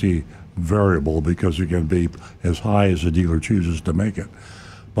 crazy variable because it can be as high as the dealer chooses to make it.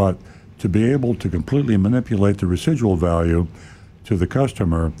 But to be able to completely manipulate the residual value to the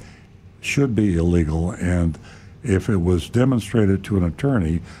customer should be illegal, and if it was demonstrated to an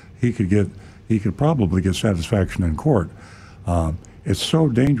attorney, he could probably get satisfaction in court. It's so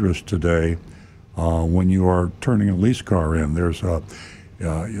dangerous today when you are turning a lease car in. There's I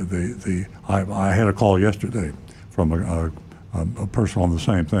had a call yesterday from a person on the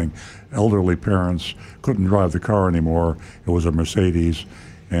same thing. Elderly parents couldn't drive the car anymore. It was a Mercedes,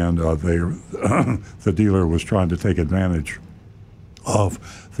 and the dealer was trying to take advantage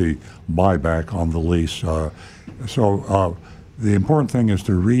of the buyback on the lease. So the important thing is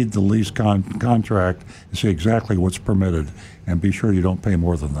to read the lease contract and see exactly what's permitted, and be sure you don't pay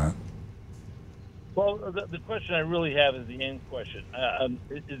more than that. Well, the question I really have is the end question.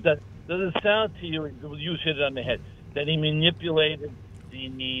 Is that, does it sound to you, you hit it on the head, that he manipulated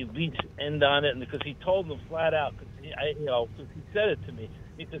the lease end on it? And because he told them flat out, because he said it to me,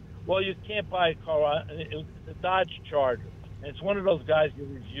 he said, well, you can't buy a car. It was a Dodge Charger. And it's one of those guys you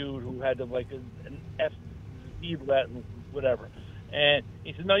reviewed who had like an F let and whatever. And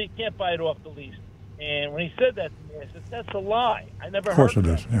he said, no, you can't buy it off the lease. And when he said that to me, I said, that's a lie. I never heard of course it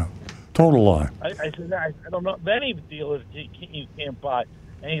is, yeah. Total lie. I said, I don't know of any dealers you can't buy.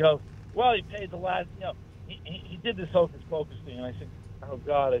 And he goes, well, he paid the last, he did this hocus pocus thing. And I said, oh,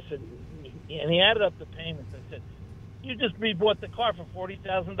 God. I said, and he added up the payments. I said, you just rebought the car for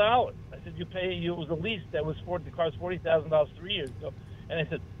 $40,000. I said, it was a lease that was the car's $40,000 3 years ago. And I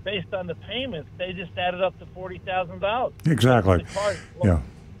said, based on the payments, they just added up to $40,000. Exactly. Yeah.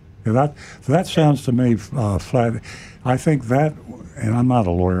 That sounds to me flat. I think that, and I'm not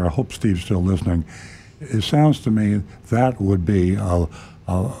a lawyer, I hope Steve's still listening, it sounds to me that would be a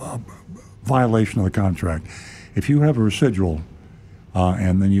violation of the contract. If you have a residual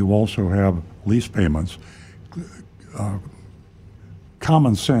and then you also have lease payments,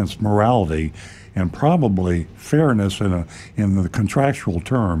 common sense, morality, and probably fairness in the contractual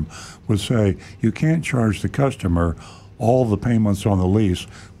term would say you can't charge the customer all the payments on the lease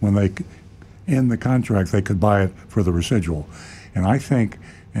when in the contract they could buy it for the residual. And I think,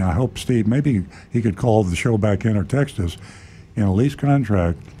 and I hope Steve, maybe he could call the show back in or text us, in a lease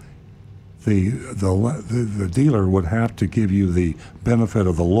contract, the dealer would have to give you the benefit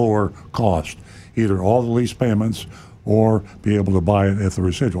of the lower cost, either all the lease payments or be able to buy it at the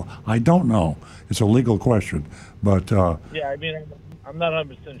residual. I don't know. It's a legal question, but yeah, I mean, I'm not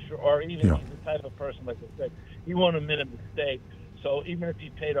 100% sure. Or even he's the type of person, like I said, he won't admit a mistake. So even if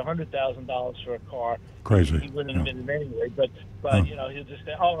he paid $100,000 for a car, crazy, he wouldn't admit it anyway. But he'll just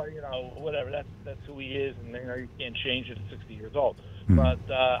say, oh, whatever. That's who he is, and you can't change it at 60 years old. But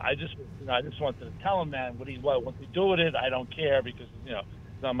I just wanted to tell him that once he do with it, I don't care, because it's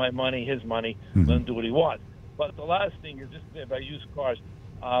not my money, his money. Let him do what he wants. But the last thing is just about used cars.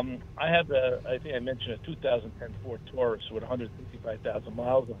 I have I think I mentioned a 2010 Ford Taurus with 165,000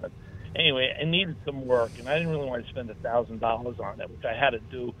 miles on it. Anyway, it needed some work, and I didn't really want to spend $1,000 on it, which I had to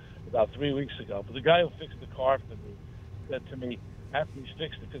do about 3 weeks ago. But the guy who fixed the car for me said to me, after he's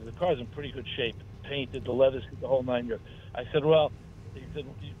fixed it, because the car's in pretty good shape, painted, the leather's the whole 9 yards. I said, well, he said,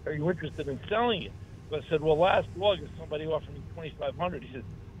 are you interested in selling it? So I said, well, last August somebody offered me $2,500. He said,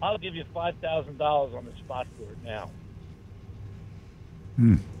 I'll give you $5,000 on the spot for it now.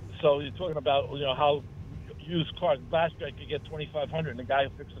 So you're talking about how used cars. Last year I could get $2,500, and the guy who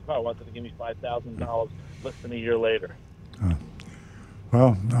fixed the car wanted to give me $5,000 less than a year later.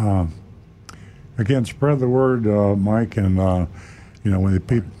 Again, spread the word, Mike, and when the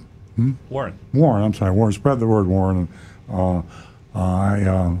people. Warren, I'm sorry, Warren. Spread the word, Warren.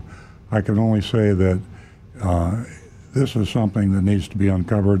 I can only say that this is something that needs to be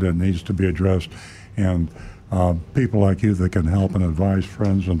uncovered, that needs to be addressed, and people like you that can help and advise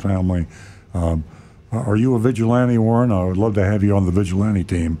friends and family. Are you a vigilante, Warren? I would love to have you on the vigilante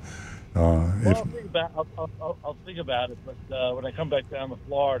team. I'll think about it, but when I come back down to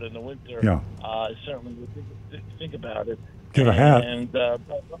Florida in the winter, I certainly would think about it. Get a hat. And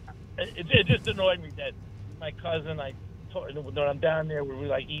it just annoyed me that my cousin, when I'm down there, we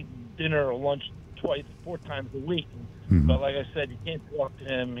like eat dinner or lunch 4 times a week. But like I said, you can't talk to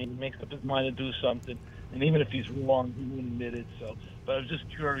him. He makes up his mind to do something, and even if he's wrong, he won't admit it. But I was just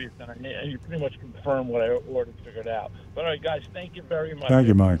curious, and you pretty much confirmed what I already figured out. But all right, guys, thank you very much. Thank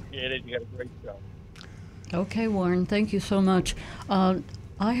you, Mike. Appreciate it. You got a great show. Okay, Warren, thank you so much.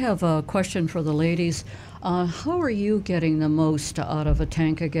 I have a question for the ladies. How are you getting the most out of a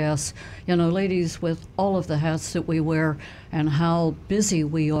tank of gas? Ladies, with all of the hats that we wear and how busy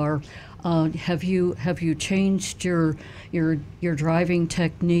we are, have you changed your driving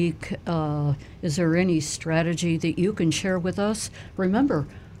technique? Is there any strategy that you can share with us? Remember,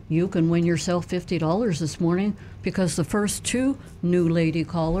 you can win yourself $50 this morning, because the first 2 new lady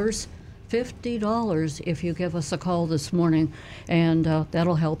callers, $50 if you give us a call this morning, and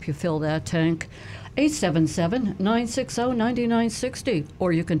that'll help you fill that tank. 877-960-9960,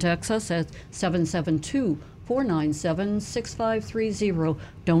 or you can text us at 772-497-6530.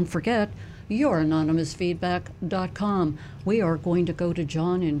 Don't forget, youranonymousfeedback.com. We are going to go to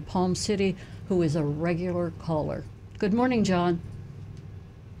John in Palm City, who is a regular caller. Good morning, John.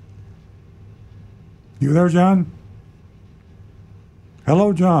 You there, John?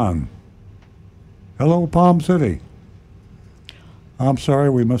 Hello, John. Hello, Palm City. I'm sorry,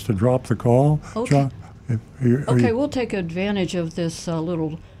 we must have dropped the call. Okay. John, Okay, we'll take advantage of this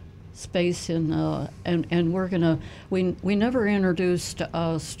little space and we're gonna. We never introduced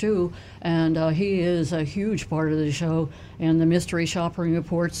Stu, and he is a huge part of the show and the mystery shopping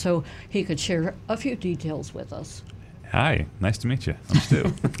report. So he could share a few details with us. Hi, nice to meet you. I'm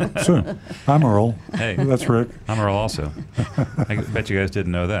Stu. So, I'm Earl. Hey. That's Rick. I'm Earl also. I bet you guys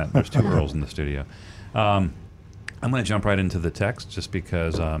didn't know that. There's 2 Earls in the studio. I'm going to jump right into the text just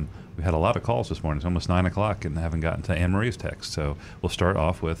because we had a lot of calls this morning. It's almost 9 o'clock and haven't gotten to Anne Marie's text. So we'll start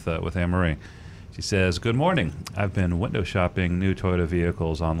off with Anne Marie. She says, "Good morning. I've been window shopping new Toyota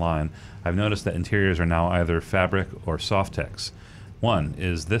vehicles online. I've noticed that interiors are now either fabric or Softex. 1,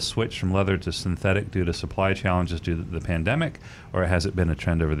 is this switch from leather to synthetic due to supply challenges due to the pandemic, or has it been a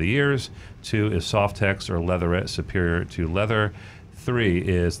trend over the years? 2, is Softex or leatherette superior to leather? 3,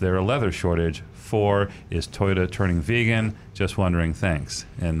 is there a leather shortage? 4, is Toyota turning vegan? Just wondering, thanks."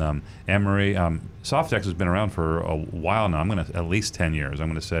 And Anne-Marie, Softex has been around for a while now. I'm going to, at least 10 years. I'm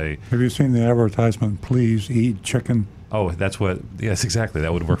going to say. Have you seen the advertisement, please eat chicken? Oh, that's what, yes, exactly.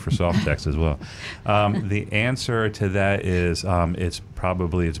 That would work for Softex as well. The answer to that is it's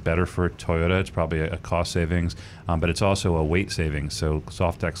better for Toyota. It's probably a cost savings, but it's also a weight savings. So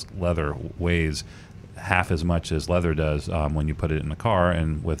Softex leather weighs half as much as leather does when you put it in a car,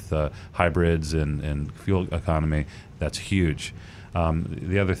 and with hybrids and fuel economy, that's huge.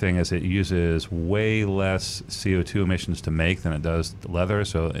 The other thing is it uses way less CO2 emissions to make than it does leather,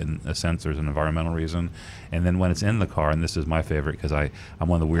 so in a sense there's an environmental reason. And then when it's in the car, and this is my favorite because I'm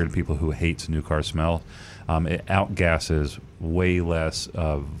one of the weird people who hates new car smell, it outgasses way less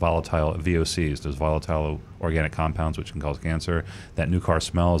volatile VOCs. There's volatile organic compounds which can cause cancer. That new car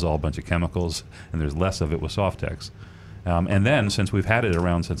smell is all a bunch of chemicals, and there's less of it with Softex. And then, since we've had it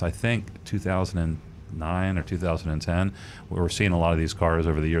around since I think 2009 or 2010, we're seeing a lot of these cars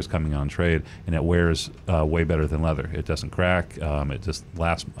over the years coming on trade, and it wears way better than leather. It doesn't crack. It just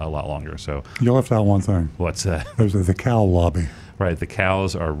lasts a lot longer. So You left out one thing. what's that? There's the cow lobby. Right, the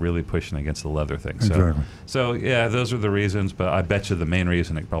cows are really pushing against the leather thing. Exactly. So yeah, those are the reasons. But I bet you the main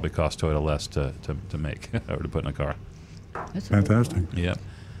reason it probably costs Toyota less to make or to put in a car. That's Fantastic. Yep.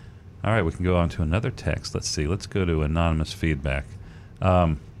 All right, we can go on to another text. Let's see. Let's go to anonymous feedback.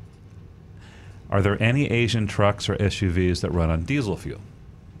 Are there any Asian trucks or SUVs that run on diesel fuel?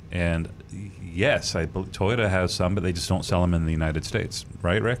 And yes, Toyota has some, but they just don't sell them in the United States.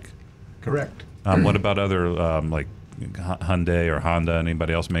 Right, Rick? Correct. What about other like Hyundai or Honda?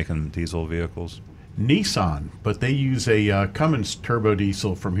 Anybody else making diesel vehicles? Nissan, but they use a Cummins turbo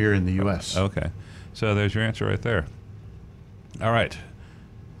diesel from here in the U.S. Okay. So there's your answer right there. All right.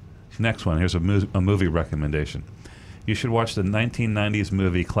 Next one. Here's a movie recommendation. You should watch the 1990s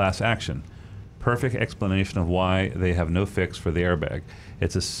movie Class Action. Perfect explanation of why they have no fix for the airbag.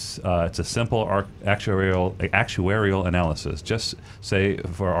 It's a simple actuarial analysis. Just say,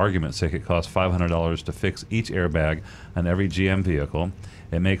 for argument's sake, it costs $500 to fix each airbag on every GM vehicle.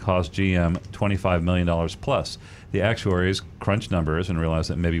 It may cost GM $25 million plus. The actuaries crunch numbers and realize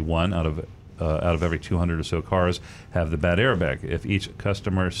that maybe one out of every 200 or so cars have the bad airbag. If each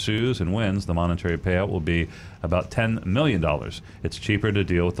customer sues and wins, the monetary payout will be about $10 million. It's cheaper to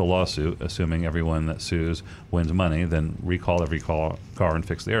deal with the lawsuit, assuming everyone that sues wins money, than recall every car and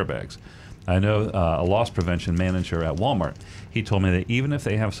fix the airbags. I know a loss prevention manager at Walmart. He told me that even if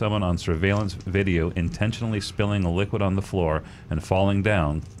they have someone on surveillance video intentionally spilling a liquid on the floor and falling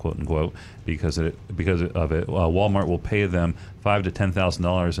down, quote unquote, because of it, Walmart will pay them $5,000 to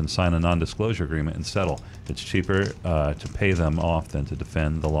 $10,000 and sign a non-disclosure agreement and settle. It's cheaper to pay them off than to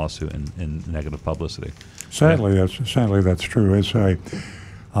defend the lawsuit in negative publicity. Sadly, that's true. It's a,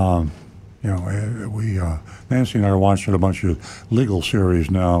 Nancy and I are watching a bunch of legal series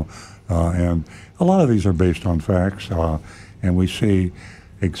now. And a lot of these are based on facts, and we see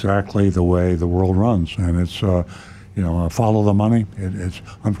exactly the way the world runs. And it's, follow the money. It's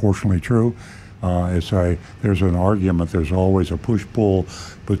unfortunately true. There's an argument. There's always a push-pull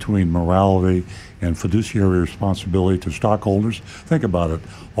between morality and fiduciary responsibility to stockholders. Think about it.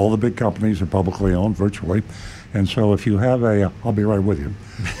 All the big companies are publicly owned, virtually. And so if you have I'll be right with you.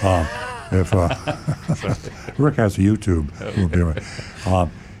 If Rick has a YouTube, we'll be right.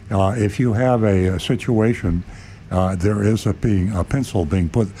 If you have a situation, there is a pencil being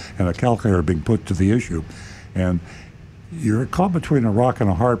put and a calculator being put to the issue, and you're caught between a rock and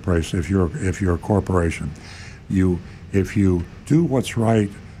a hard place. If you're a corporation, if you do what's right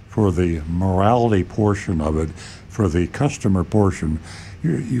for the morality portion of it, for the customer portion,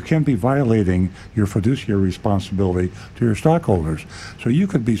 you can be violating your fiduciary responsibility to your stockholders. So you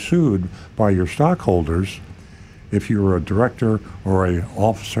could be sued by your stockholders if you're a director or a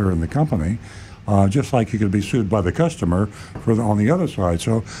officer in the company, just like you could be sued by the customer on the other side.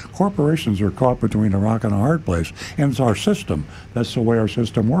 So corporations are caught between a rock and a hard place, and it's our system. That's the way our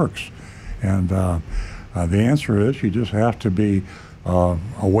system works. And the answer is you just have to be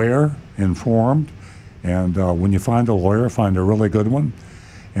aware, informed, and when you find a lawyer, find a really good one.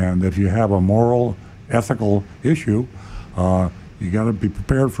 And if you have a moral, ethical issue, you got to be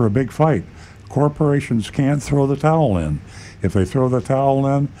prepared for a big fight. Corporations can't throw the towel in. If they throw the towel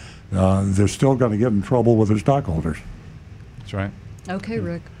in, they're still going to get in trouble with their stockholders. That's right. Okay,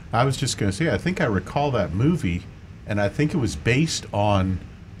 Rick. I was just going to say, I think I recall that movie, and I think it was based on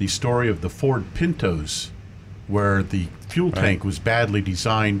the story of the Ford Pintos, where the fuel tank was badly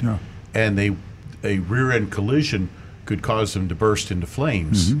designed, and a rear-end collision could cause them to burst into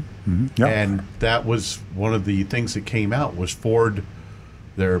flames. Yep. And that was one of the things that came out was Ford,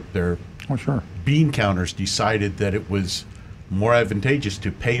 their bean counters decided that it was more advantageous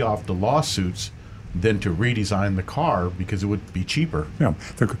to pay off the lawsuits than to redesign the car because it would be cheaper. Yeah.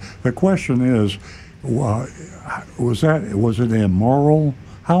 The question is, was it immoral?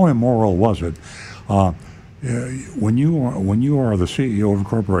 How immoral was it? When you are the CEO of a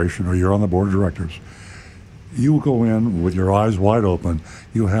corporation or you're on the board of directors, you go in with your eyes wide open.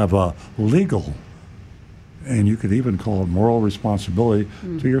 You have a legal, and you could even call it moral responsibility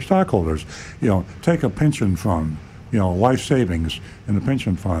to your stockholders. Take a pension fund, life savings in a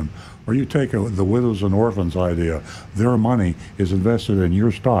pension fund, or you take the widows and orphans idea. Their money is invested in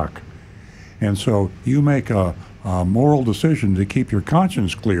your stock. And so you make a moral decision to keep your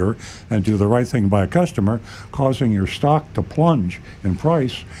conscience clear and do the right thing by a customer, causing your stock to plunge in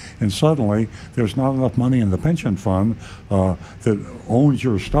price, and suddenly there's not enough money in the pension fund that owns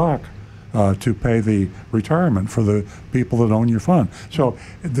your stock to pay the retirement for the people that own your fund. So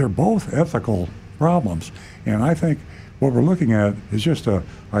they're both ethical problems, and I think what we're looking at is just a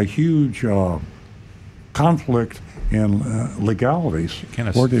huge conflict in legalities.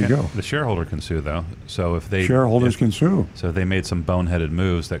 Where do you go? The shareholder can sue, though. So if they shareholders can sue. So if they made some boneheaded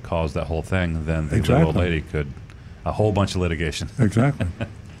moves that caused that whole thing, then the little old lady could a whole bunch of litigation. Exactly.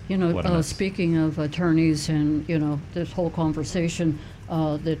 Speaking of attorneys and this whole conversation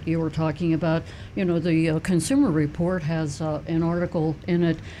that you were talking about, the Consumer Report has an article in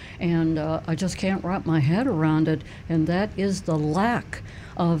it, and I just can't wrap my head around it, and that is the lack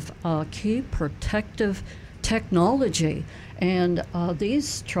of key protective technology, and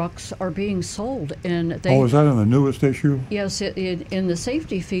these trucks are being sold, and they. Is that in the newest issue? Yes, in the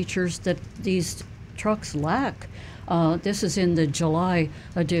safety features that these trucks lack. This is in the July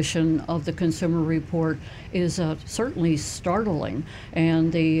edition of the Consumer Report, is certainly startling.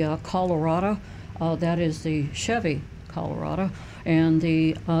 And the Colorado, that is the Chevy Colorado, and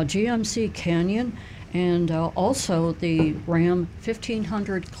the GMC Canyon, and also the Ram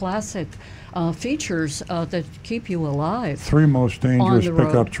 1500 Classic features that keep you alive. Three most dangerous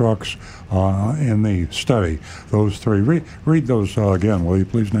pickup trucks in the study. Those three. Read those again, will you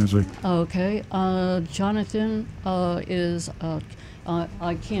please, Nancy? Okay. Jonathan is.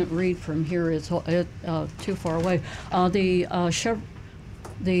 I can't read from here. It's too far away. The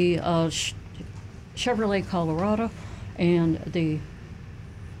Chevrolet Colorado, and the.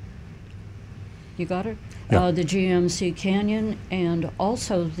 You got it? Yeah. The GMC Canyon, and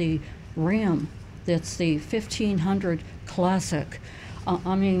also the Ram, that's the 1500 Classic.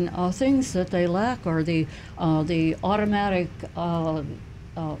 Things that they lack are the automatic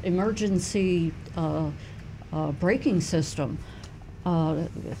emergency braking system.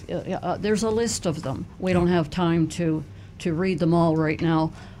 There's a list of them. We don't have time to read them all right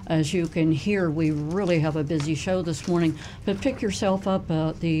now. As you can hear, we really have a busy show this morning. But pick yourself up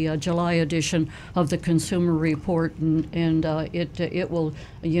the July edition of the Consumer Report, and it will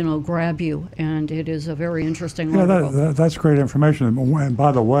grab you. And it is a very interesting article. That's great information. And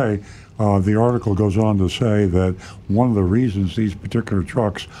by the way, the article goes on to say that one of the reasons these particular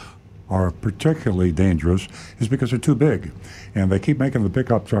trucks are particularly dangerous is because they're too big, and they keep making the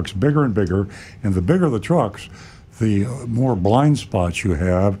pickup trucks bigger and bigger. And the bigger the trucks, the more blind spots you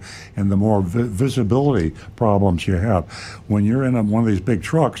have and the more visibility problems you have. When you're in one of these big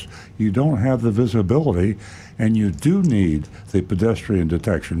trucks, you don't have the visibility, and you do need the pedestrian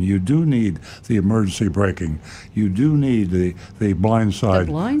detection. You do need the emergency braking. You do need the blind side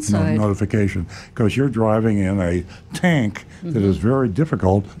notification, because you're driving in a tank that is very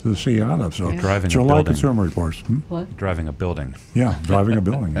difficult to see out of. So driving July a building. Consumer Reports. Driving a building. Yeah, driving a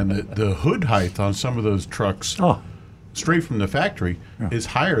building. And the hood height on some of those trucks straight from the factory is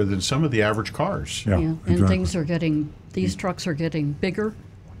higher than some of the average cars. Yeah, And exactly. these trucks are getting bigger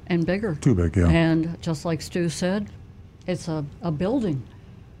and bigger. Too big, yeah. And just like Stu said, it's a building.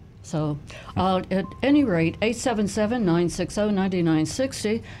 So at any rate,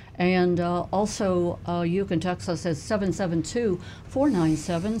 877-960-9960. And also you can text us at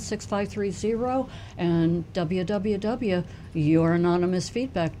 772-497-6530 and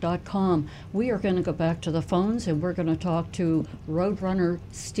www.youranonymousfeedback.com. We are going to go back to the phones and we're going to talk to Roadrunner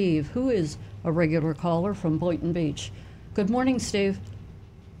Steve, who is a regular caller from Boynton Beach. Good morning, Steve.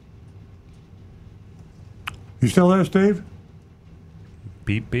 You still there, Steve?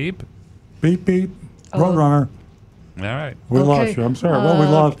 Beep, beep. Beep, beep. Roadrunner. All right. We lost you. I'm sorry. Well, we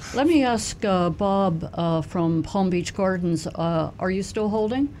lost. Let me ask Bob from Palm Beach Gardens. Are you still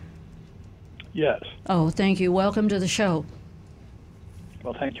holding? Yes. Oh, thank you. Welcome to the show.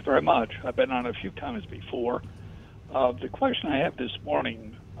 Well, thank you very much. I've been on a few times before. The question I have this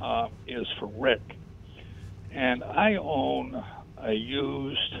morning is for Rick. And I own a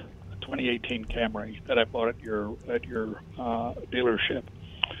used 2018 Camry that I bought at your dealership.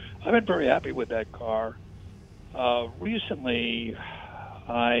 I've been very happy with that car. Recently,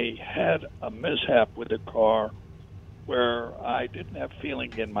 I had a mishap with the car where I didn't have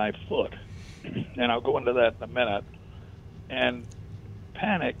feeling in my foot, and I'll go into that in a minute, and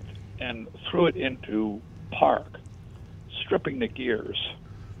panicked and threw it into park, stripping the gears.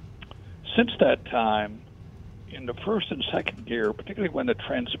 Since that time, in the first and second gear, particularly when the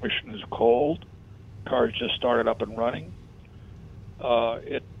transmission is cold, cars just started up and running,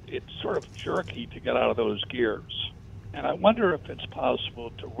 it's sort of jerky to get out of those gears. And I wonder if it's possible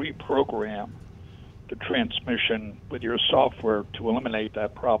to reprogram the transmission with your software to eliminate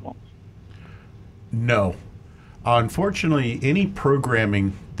that problem. No. Unfortunately, any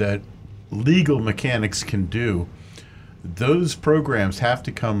programming that legal mechanics can do, those programs have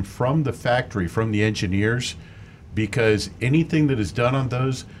to come from the factory, from the engineers, because anything that is done on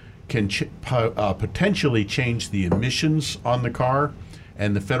those can potentially change the emissions on the car.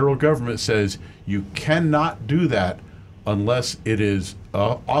 And the federal government says you cannot do that unless it is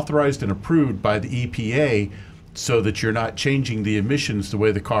authorized and approved by the EPA so that you're not changing the emissions the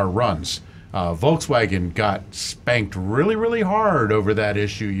way the car runs. Volkswagen got spanked really, really hard over that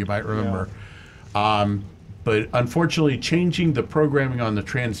issue, you might remember. Yeah. But unfortunately, changing the programming on the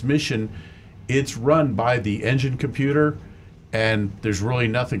transmission, it's run by the engine computer, and there's really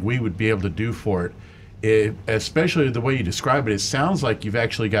nothing we would be able to do for it. Especially the way you describe it, it sounds like you've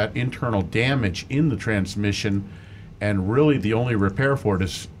actually got internal damage in the transmission, and really the only repair for it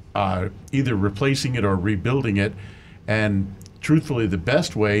is either replacing it or rebuilding it. And truthfully, the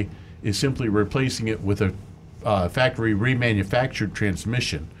best way is simply replacing it with a factory remanufactured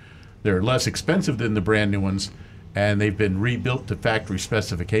transmission. They're less expensive than the brand new ones, and they've been rebuilt to factory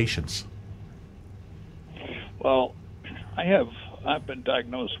specifications. Well, I've been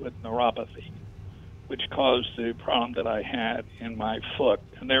diagnosed with neuropathy, which caused the problem that I had in my foot,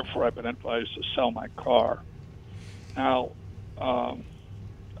 and therefore I've been advised to sell my car. Now,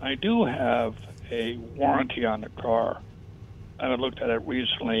 I do have a warranty on the car, and I looked at it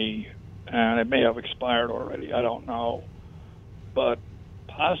recently, and it may have expired already, I don't know. But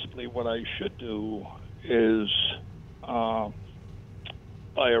possibly what I should do is buy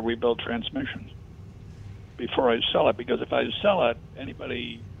a rebuilt transmission before I sell it, because if I sell it,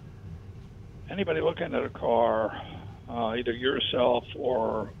 anybody looking at a car, either yourself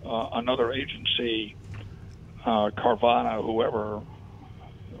or another agency, Carvana, whoever,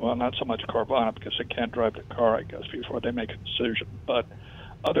 well, not so much Carvana because they can't drive the car, I guess, before they make a decision, but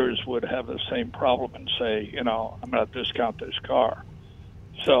others would have the same problem and say, I'm going to discount this car.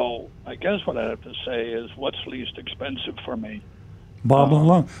 So I guess what I have to say is, what's least expensive for me? Bob,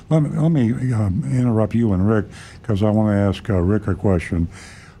 let me interrupt you and Rick, because I want to ask Rick a question.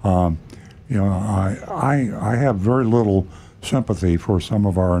 I have very little sympathy for some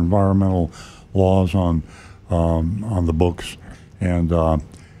of our environmental laws on the books, and I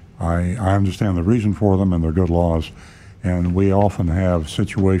understand the reason for them, and they're good laws. And we often have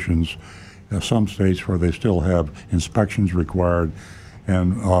situations, some states where they still have inspections required,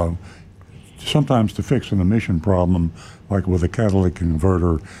 and sometimes to fix an emission problem, like with a catalytic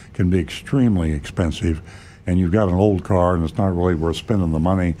converter, can be extremely expensive, and you've got an old car and it's not really worth spending the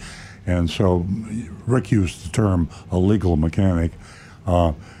money. And so Rick used the term a legal mechanic.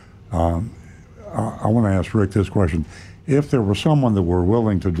 I want to ask Rick this question. If there was someone that were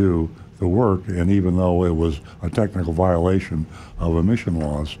willing to do the work, and even though it was a technical violation of emission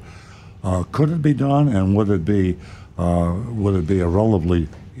laws, could it be done, and would it be a relatively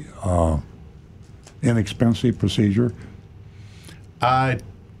inexpensive procedure?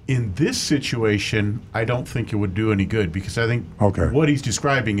 In this situation, I don't think it would do any good because I think what he's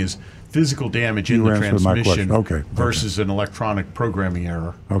describing is physical damage in the transmission versus an electronic programming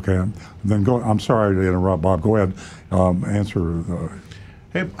error. Okay, then go. I'm sorry to interrupt, Bob. Go ahead. Answer.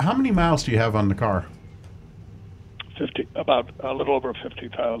 Hey, how many miles do you have on the car? 50, about a little over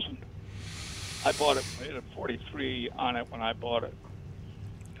 50,000. I bought it. It had 43 on it when I bought it.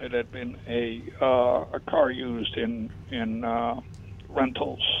 It had been a car used in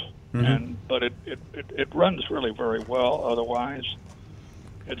rentals, but it runs really very well. Otherwise,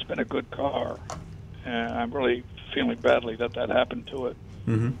 it's been a good car, and I'm really feeling badly that happened to it.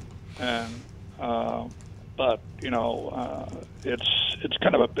 And but it's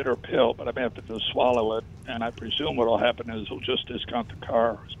kind of a bitter pill. But I may have to just swallow it, and I presume what will happen is they'll just discount the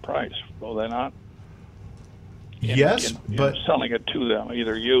car's price. Will they not? Yes, but selling it to them,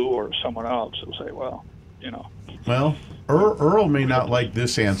 either you or someone else, will say, well, Well, Earl may not like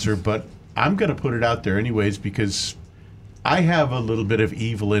this answer, but I'm going to put it out there anyways because I have a little bit of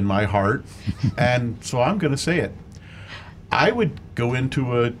evil in my heart, and so I'm going to say it. I would go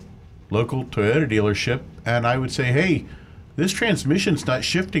into a local Toyota dealership and I would say, hey, this transmission's not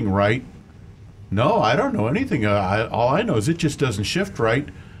shifting right. No, I don't know anything. All I know is it just doesn't shift right.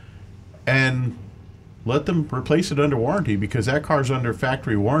 And let them replace it under warranty because that car's under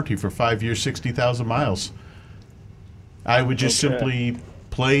factory warranty for 5 years, 60,000 miles. I would just simply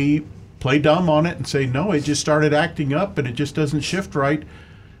play dumb on it and say, no, it just started acting up and it just doesn't shift right,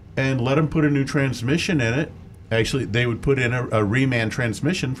 and let them put a new transmission in it. Actually, they would put in a reman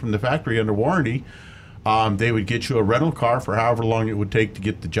transmission from the factory under warranty. They would get you a rental car for however long it would take to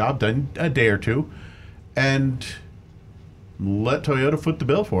get the job done, a day or two, and let Toyota foot the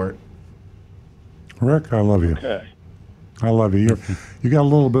bill for it. Rick, I love you. Okay. I love you. You got a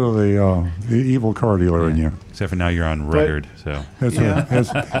little bit of the evil car dealer in you. Except for now you're on record, so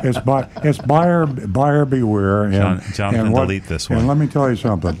it's buyer beware. And Jonathan, delete this one. And let me tell you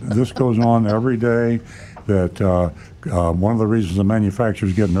something. This goes on every day. That one of the reasons the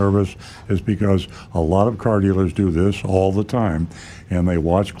manufacturers get nervous is because a lot of car dealers do this all the time, and they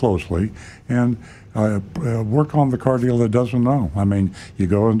watch closely and work on the car dealer that doesn't know. I mean, you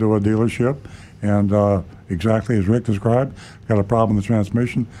go into a dealership and exactly as Rick described, got a problem with the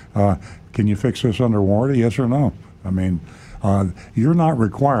transmission. Can you fix this under warranty? Yes or no? I mean, you're not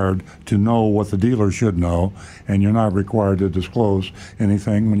required to know what the dealer should know, and you're not required to disclose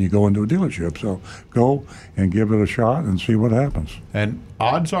anything when you go into a dealership. So go and give it a shot and see what happens. And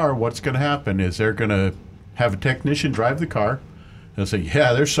odds are what's going to happen is they're going to have a technician drive the car. They'll say,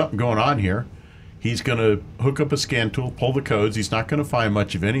 yeah, there's something going on here. He's going to hook up a scan tool, pull the codes. He's not going to find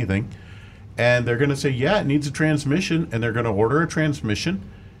much of anything. And they're going to say, yeah, it needs a transmission, and they're going to order a transmission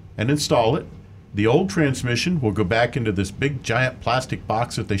and install it. The old transmission will go back into this big giant plastic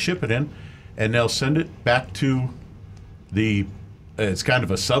box that they ship it in, and they'll send it back to it's kind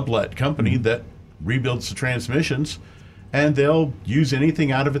of a sublet company that rebuilds the transmissions, and they'll use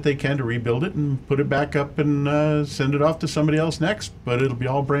anything out of it they can to rebuild it and put it back up and send it off to somebody else next, but it'll be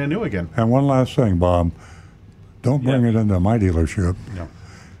all brand new again. And one last thing, Bob, don't bring it into my dealership. No.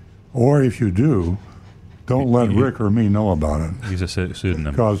 Or if you do, don't let Rick or me know about it. Use a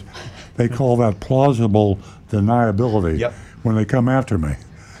pseudonym. Because they call that plausible deniability when they come after me.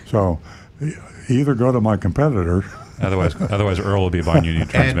 So either go to my competitor. Otherwise, Earl will be buying you a new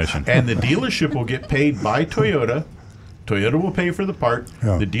transmission. And the dealership will get paid by Toyota. Toyota will pay for the part.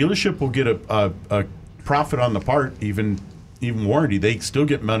 Yeah. The dealership will get a profit on the part, even warranty. They still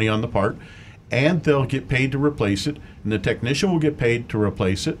get money on the part, and they'll get paid to replace it. And the technician will get paid to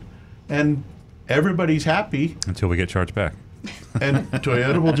replace it, and everybody's happy until we get charged back. And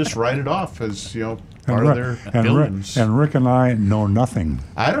Toyota will just write it off as part of their billions. And Rick and I know nothing.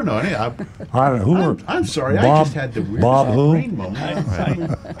 I don't know any. I'm sorry. Bob, I just had the weirdest brain moment.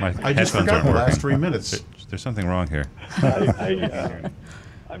 I just forgot the last 3 minutes. There's something wrong here.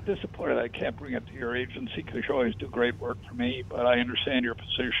 I'm disappointed I can't bring it to your agency because you always do great work for me. But I understand your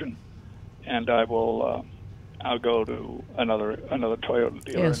position, and I will. I'll go to another Toyota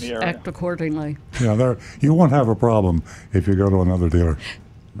dealer in the area. Act accordingly. Yeah, you won't have a problem if you go to another dealer.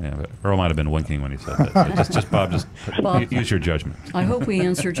 Yeah, but Earl might have been winking when he said that. Bob, use your judgment. I hope we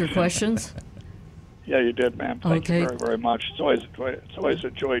answered your questions. Yeah, you did, ma'am. Thank you very, very much. It's always a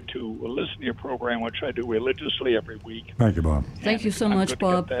joy to listen to your program, which I do religiously every week. Thank you, Bob. Thank you so much,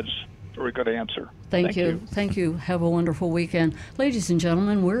 Bob. That's a very good answer. Thank you. Thank you. Have a wonderful weekend. Ladies and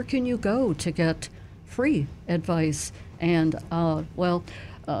gentlemen, where can you go to get free advice? And,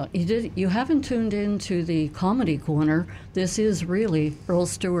 you haven't tuned into the Comedy Corner. This is really Earl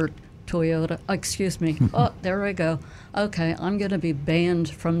Stewart Toyota. Excuse me. Oh, there I go. Okay, I'm going to be banned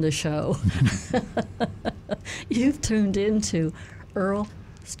from the show. You've tuned into Earl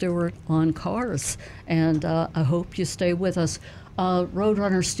Stewart on Cars, and I hope you stay with us.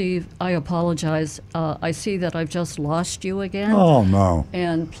 Roadrunner Steve, I apologize. I see that I've just lost you again. Oh, no.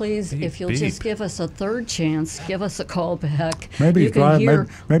 And please, if you'll just give us a third chance, give us a call back. Maybe he's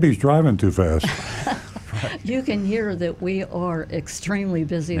driving too fast. You can hear that we are extremely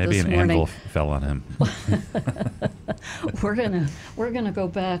busy Maybe this an morning. anvil fell on him. We're gonna go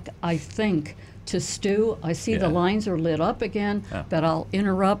back, I think, to Stu. I see the Yeah. lines are lit up again, but I'll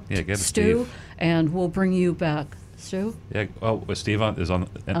interrupt Yeah, get Stu, Steve. and we'll bring you back. Stu? Yeah. Oh, Steve is on.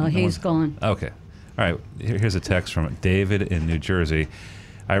 He's gone. Okay. All right. Here's a text from David in New Jersey.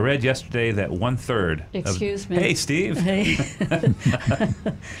 I read yesterday that 1/3. Excuse me. Hey, Steve. Hey.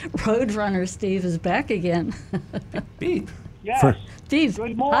 Roadrunner Steve is back again. Beep. Yes. Steve.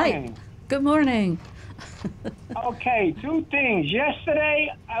 Good morning. Hi. Good morning. Okay, two things.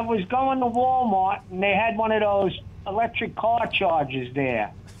 Yesterday, I was going to Walmart, and they had one of those electric car chargers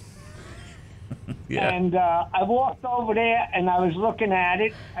there. Yeah. And I walked over there, and I was looking at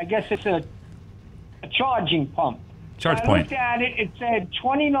it. I guess it's a charging pump. Charge I point. looked at it. It said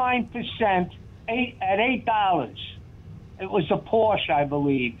 29% at $8. It was a Porsche, I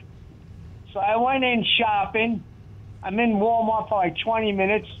believe. So I went in shopping. I'm in Walmart for like 20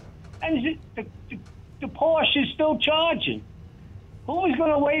 minutes, and the Porsche is still charging. Who was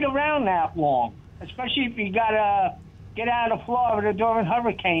going to wait around that long? Especially if you got to get out of Florida during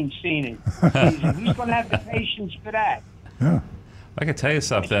hurricane season. Who's going to have the patience for that? Yeah. I can tell you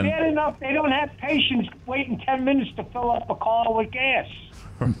something. It's bad enough they don't have patience waiting 10 minutes to fill up a car with gas.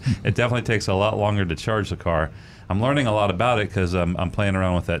 It definitely takes a lot longer to charge the car. I'm learning a lot about it because I'm playing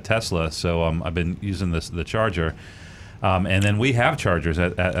around with that Tesla, so I've been using the charger. And then we have chargers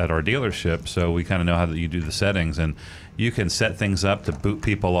at our dealership, so we kind of know how you do the settings. And you can set things up to boot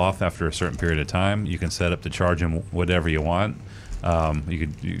people off after a certain period of time. You can set up to charge them whatever you want. You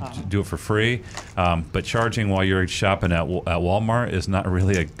could do it for free. But charging while you're shopping at Walmart is not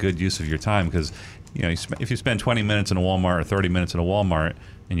really a good use of your time because if you spend 20 minutes in a Walmart or 30 minutes in a Walmart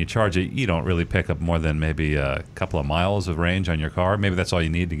and you charge it, you don't really pick up more than maybe a couple of miles of range on your car. Maybe that's all you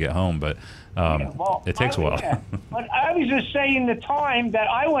need to get home, but it takes a while. But I was just saying the time that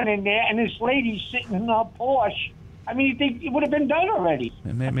I went in there and this lady sitting in her Porsche, I mean, you think it would have been done already.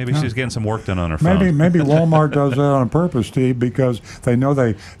 Maybe she's getting some work done on her phone. Maybe Walmart does that on purpose, Steve, because they know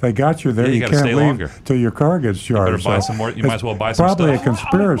they got you there. Yeah, you you gotta can't stay leave longer. till your car gets charged. You better buy some more. You might as well buy some probably stuff. a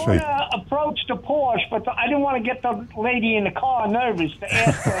conspiracy. I was going to approach the Porsche, but I didn't want to get the lady in the car nervous to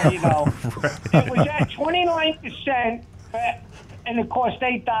ask her, It was at 29%, and it cost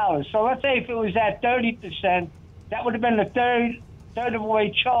 $8. So let's say if it was at 30%, that would have been the third of the way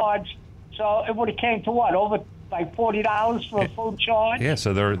charge. So it would have came to what, over like $40 for a full charge? Yeah,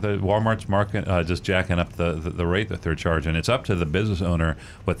 so the Walmart's just jacking up the rate that they're charging. It's up to the business owner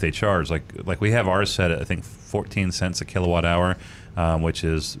what they charge. Like we have ours set at I think 14 cents a kilowatt hour, which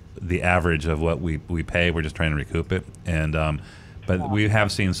is the average of what we pay. We're just trying to recoup it, and but we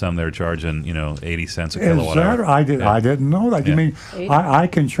have seen some that are charging 80 cents a kilowatt hour. I didn't know that. You mean I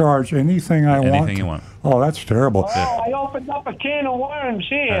can charge anything I want? Anything you want. Oh, that's terrible. Well, I opened up a can of worms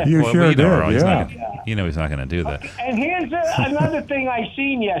here. You sure did, yeah. He's not going to do that. And here's another thing I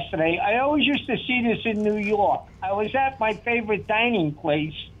seen yesterday. I always used to see this in New York. I was at my favorite dining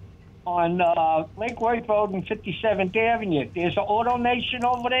place on Lake Worth Road and 57th Avenue. There's an Auto Nation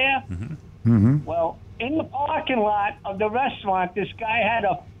over there. Mm-hmm. Well, in the parking lot of the restaurant, this guy had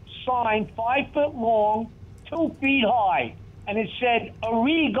a sign 5 foot long, 2 feet high, and it said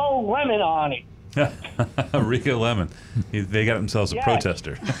Arrigo Lemon on it. Rico Lemon. They got themselves a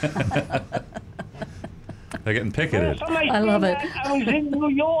protester. They're getting picketed. I love it. I was in New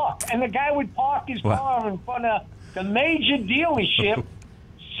York, and the guy would park his car in front of the major dealership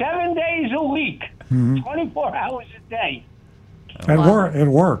 7 days a week, 24 hours a day. It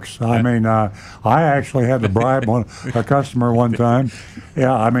works. I mean, I actually had to bribe a customer one time.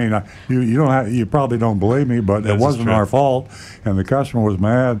 Yeah, I mean, you probably don't believe me, but it wasn't our fault, and the customer was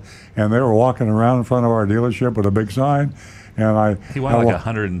mad, and they were walking around in front of our dealership with a big sign. And he wanted like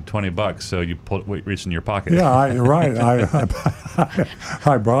 $120, so you reached in your pocket. Yeah,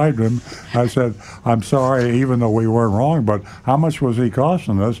 I bribed him. I said, "I'm sorry, even though we weren't wrong, but how much was he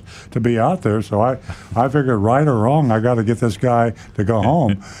costing us to be out there?" So I figured, right or wrong, I got to get this guy to go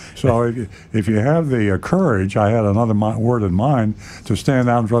home. So if you have the courage, I had another word in mind, to stand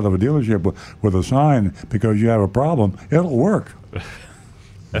out in front of a dealership with a sign because you have a problem, it'll work.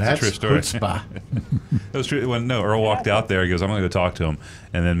 That's a true story. Chutzpah. That was true. When Earl walked out there, he goes, "I'm going to go talk to him."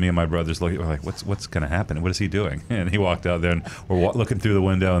 And then me and my brothers we're like, "What's going to happen? What is he doing?" And he walked out there, and we're looking through the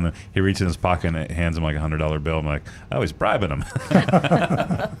window, and then he reaches in his pocket and hands him like $100 bill. I'm like, "Oh, he's bribing him."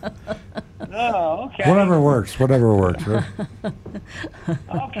 Oh, okay. Whatever works. Right?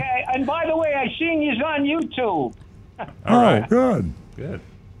 Okay. And by the way, I seen you on YouTube. right. Good. Good.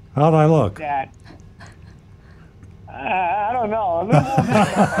 How'd I look? That. I don't know. A little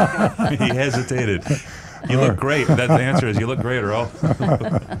more He hesitated. You look great. That the answer is you look great, Earl.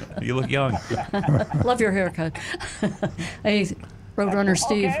 You look young. Love your haircut. Hey, Roadrunner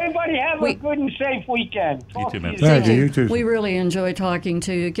Steve. Okay, everybody have a good and safe weekend. You too, man. Thank you. You too. We really enjoy talking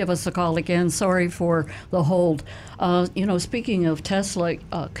to you. Give us a call again. Sorry for the hold. Speaking of Tesla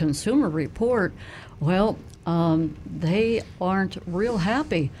Consumer Report, well, they aren't real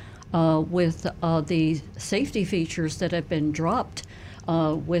happy with the safety features that have been dropped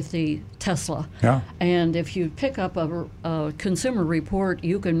with the Tesla. Yeah. And if you pick up a Consumer Report,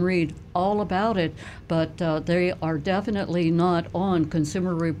 you can read all about it, but they are definitely not on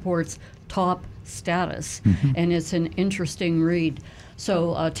Consumer Report's top status. And it's an interesting read.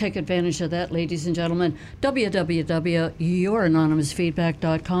 So take advantage of that, ladies and gentlemen.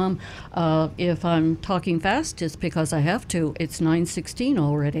 www.youranonymousfeedback.com. If I'm talking fast, it's because I have to. It's 9:16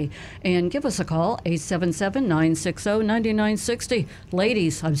 already. And give us a call, 877-960-9960.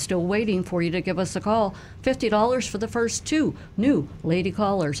 Ladies, I'm still waiting for you to give us a call. $50 for the first 2 new lady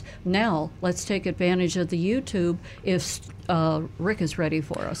callers. Now, let's take advantage of the YouTube if Rick is ready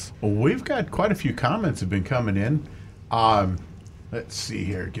for us. Well, we've got quite a few comments have been coming in. Let's see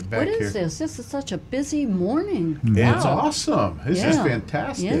here. Get back here. What is this? This is such a busy morning. It's Wow. awesome. This is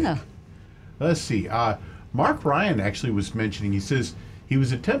fantastic. Yeah. Let's see. Mark Ryan actually was mentioning, he says he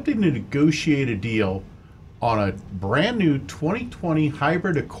was attempting to negotiate a deal on a brand new 2020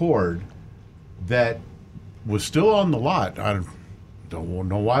 hybrid Accord that was still on the lot. I don't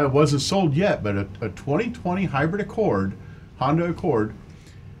know why it wasn't sold yet, but a 2020 hybrid Accord, Honda Accord,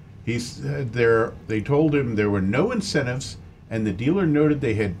 they told him there were no incentives, and the dealer noted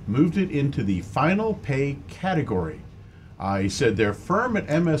they had moved it into the final pay category. He said they're firm at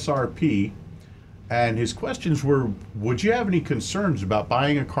MSRP, and his questions were, would you have any concerns about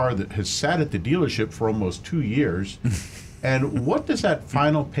buying a car that has sat at the dealership for almost 2 years? And what does that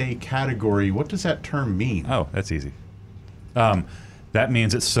final pay category, what does that term mean? Oh, that's easy. That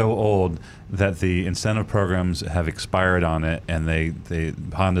means it's so old that the incentive programs have expired on it, and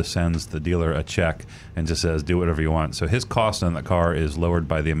Honda sends the dealer a check and just says, do whatever you want. So his cost on the car is lowered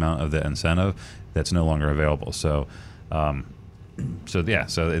by the amount of the incentive that's no longer available. So they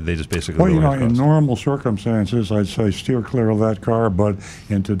just basically Well, lower his in cost. normal circumstances, I'd say steer clear of that car, but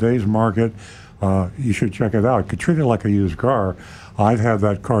in today's market, you should check it out. Treat it like a used car. I'd have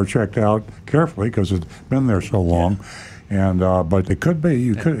that car checked out carefully because it's been there so long. Yeah. And but it could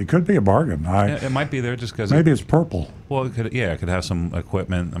be it could be a bargain. It might be there just because maybe it's purple. Well, it could have some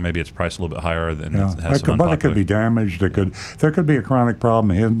equipment, or maybe it's priced a little bit higher than but it could be damaged. There could be a chronic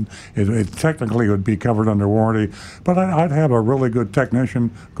problem hidden. It technically would be covered under warranty, but I'd have a really good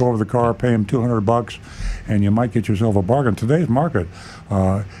technician go over the car, pay him $200, and you might get yourself a bargain. Today's market,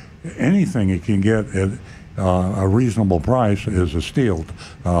 anything you can get at a reasonable price is a steal,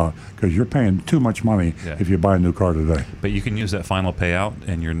 because you're paying too much money if you buy a new car today. But you can use that final payout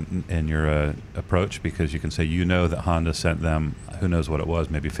in your approach, because you can say that Honda sent them, who knows what it was,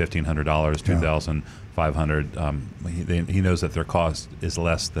 maybe $1,500, $2,500. He knows that their cost is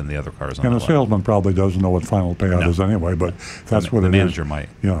less than the other cars on and the the salesman probably doesn't know what final payout is anyway, but that's what the it manager is. might.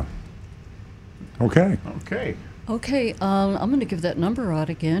 Yeah. Okay. Okay, I'm going to give that number out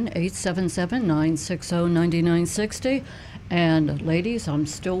again, 877-960-9960. And ladies, I'm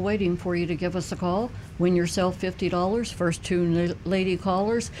still waiting for you to give us a call. Win yourself $50, first 2 lady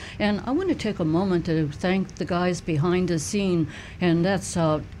callers. And I want to take a moment to thank the guys behind the scene, and that's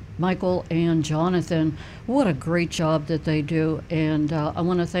Michael and Jonathan. What a great job that they do. And I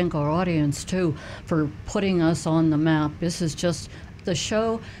want to thank our audience, too, for putting us on the map. This is just... The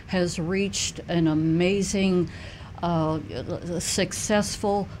show has reached an amazing,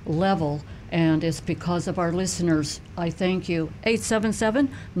 successful level, and it's because of our listeners. I thank you.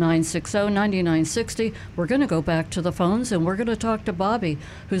 877-960-9960. We're going to go back to the phones, and we're going to talk to Bobby,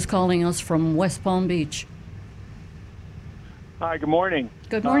 who's calling us from West Palm Beach. Hi, good morning.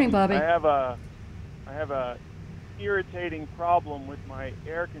 Good morning, Bobby. I have a irritating problem with my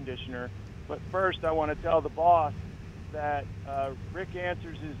air conditioner, but first I want to tell the boss that Rick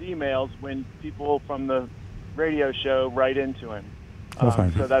answers his emails when people from the radio show write into him.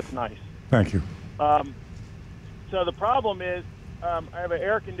 Thank you. So that's nice. Thank you. So the problem is I have an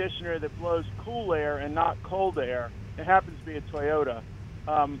air conditioner that blows cool air and not cold air. It happens to be a Toyota,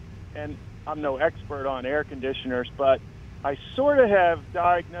 and I'm no expert on air conditioners, but I sort of have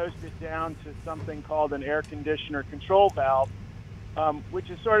diagnosed it down to something called an air conditioner control valve, which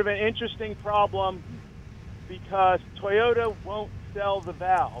is sort of an interesting problem because Toyota won't sell the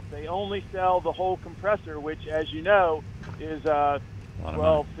valve. They only sell the whole compressor, which, as you know, is a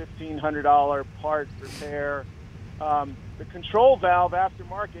 $1,500 part repair. The control valve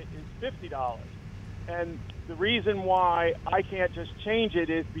aftermarket is $50. And the reason why I can't just change it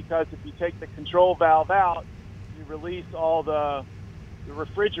is because if you take the control valve out, you release all the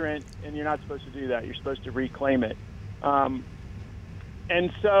refrigerant, and you're not supposed to do that. You're supposed to reclaim it. And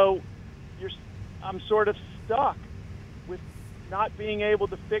so I'm sort of stuck with not being able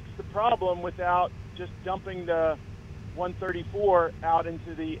to fix the problem without just dumping the 134 out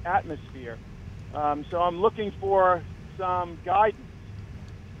into the atmosphere. So I'm looking for some guidance.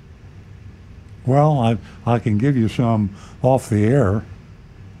 Well, I can give you some off the air.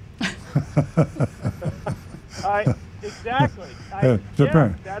 Exactly.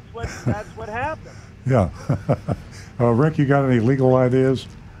 That's what happened. Yeah. Rick, you got any legal ideas?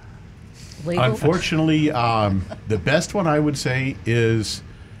 Legal? Unfortunately, the best one I would say is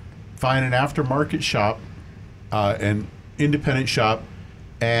find an aftermarket shop, an independent shop,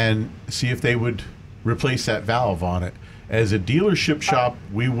 and see if they would replace that valve on it. As a dealership shop,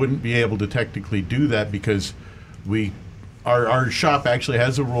 we wouldn't be able to technically do that because our shop actually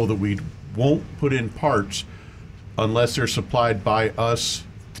has a rule that we won't put in parts unless they're supplied by us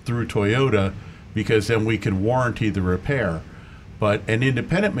through Toyota, because then we can warranty the repair. But an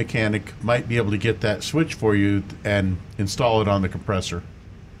independent mechanic might be able to get that switch for you and install it on the compressor.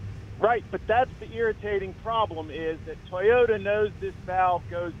 Right, but that's the irritating problem is that Toyota knows this valve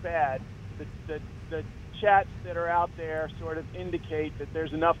goes bad. The chats that are out there sort of indicate that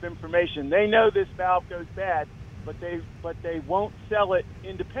there's enough information. They know this valve goes bad, but they won't sell it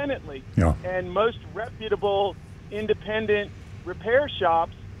independently. Yeah. And most reputable independent repair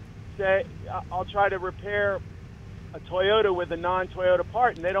shops say, I'll try to repair a Toyota with a non-Toyota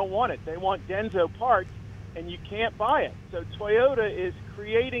part, and they don't want it. They want Denso parts, and you can't buy it. So Toyota is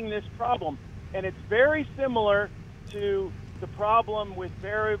creating this problem, and it's very similar to the problem with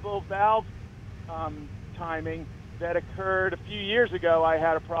variable valve timing that occurred a few years ago. I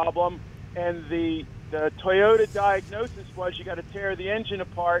had a problem, and the Toyota diagnosis was you got to tear the engine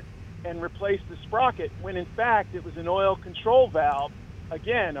apart and replace the sprocket, when in fact it was an oil control valve.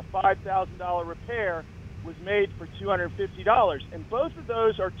 Again, a $5,000 repair was made for $250, and both of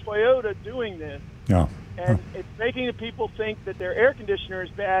those are Toyota doing this. Yeah. And it's making the people think that their air conditioner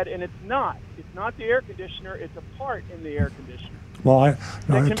is bad, and it's not. It's not the air conditioner; it's a part in the air conditioner. Well, It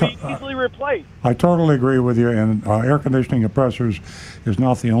can be easily replaced. I totally agree with you, and air conditioning compressors is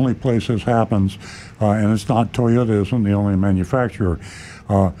not the only place this happens, and it's not Toyota isn't the only manufacturer.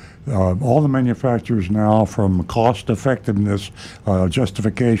 All the manufacturers now, from cost effectiveness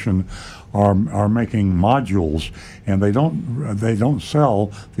justification, are making modules, and they don't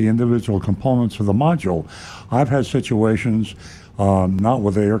sell the individual components of the module. I've had situations, not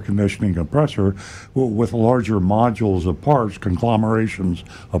with the air conditioning compressor, with larger modules of parts, conglomerations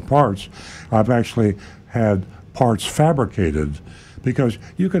of parts. I've actually had parts fabricated, because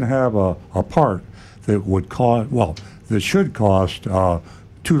you can have a part that would cost, that should cost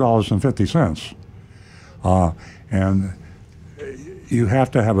 $2.50, and you have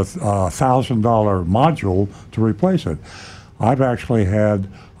to have a $1,000 module to replace it. I've actually had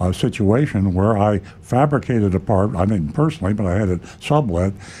a situation where I fabricated a part, I didn't personally, but I had it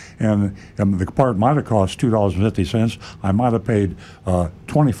sublet, and the part might have cost $2.50. I might have paid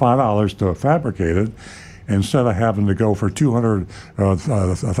 $25 to fabricate it, instead of having to go for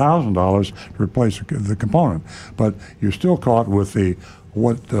 $1,000 to replace the component. But you're still caught with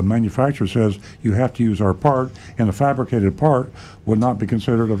what the manufacturer says you have to use our part, and a fabricated part would not be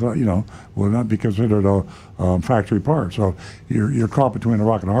considered a factory part. So you're caught between a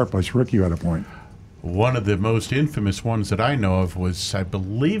rock and a hard place. Rick, you had a point. One of the most infamous ones that I know of was, I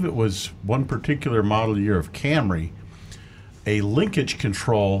believe it was one particular model year of Camry, a linkage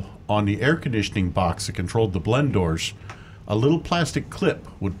control on the air conditioning box that controlled the blend doors. A little plastic clip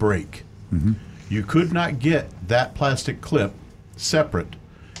would break. Mm-hmm. You could not get that plastic clip separate.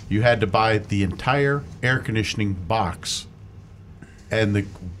 You had to buy the entire air conditioning box, and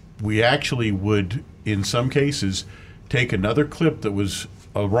we actually would, in some cases, take another clip that was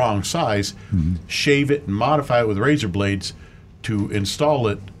a wrong size, shave it and modify it with razor blades to install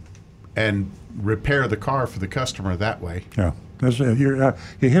it and repair the car for the customer that way. Yeah. You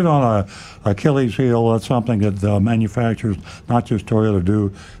hit on a Achilles heel. That's something that manufacturers, not just Toyota,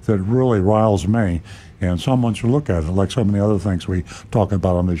 do that really riles me. And someone should look at it, like so many other things we talk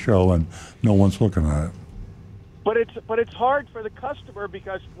about on the show, and no one's looking at it. But it's hard for the customer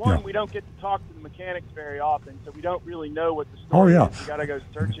because one, we don't get to talk to the mechanics very often, so we don't really know what the story is. You got to go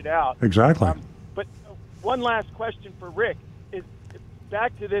search it out. Exactly. But one last question for Rick is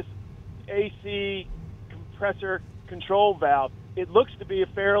back to this AC compressor control valve. It looks to be a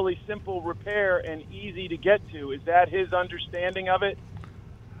fairly simple repair and easy to get to. Is that his understanding of it?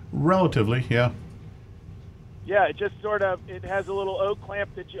 Relatively, yeah. Yeah, it just it has a little O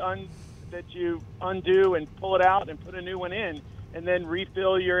clamp that you undo and pull it out and put a new one in, and then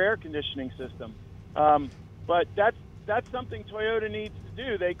refill your air conditioning system. But that's something Toyota needs to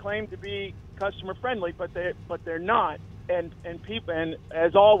do. They claim to be customer friendly, but they're not. And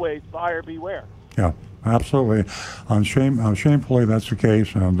as always, buyer beware. Yeah, absolutely. Shamefully, that's the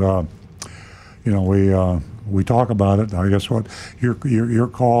case, and we talk about it. I guess what your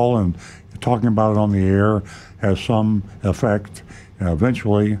call and talking about it on the air has some effect.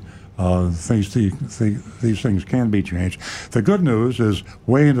 Eventually, these things can be changed. The good news is,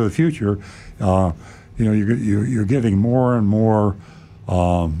 way into the future, you're getting more and more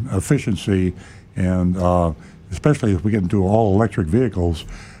efficiency, and especially if we get into all electric vehicles,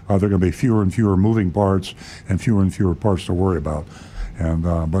 there are going to be fewer and fewer moving parts and fewer parts to worry about. And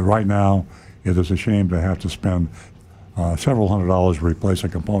but right now, it is a shame to have to spend several $100s to replace a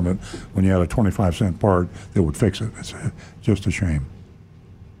component when you had a 25-cent part that would fix it. It's just a shame.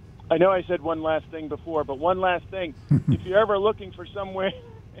 I know I said one last thing before, but one last thing. If you're ever looking for some way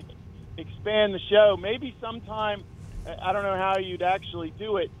to expand the show, maybe sometime, I don't know how you'd actually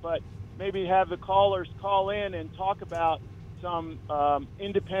do it, but maybe have the callers call in and talk about some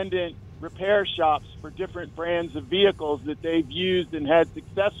independent repair shops for different brands of vehicles that they've used and had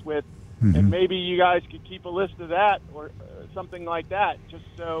success with. And maybe you guys could keep a list of that or something like that, just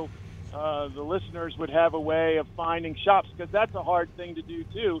so the listeners would have a way of finding shops, because that's a hard thing to do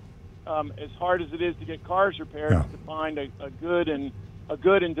too. As hard as it is to get cars repaired, to find a good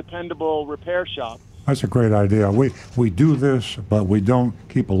and dependable repair shop. That's a great idea. We do this, but we don't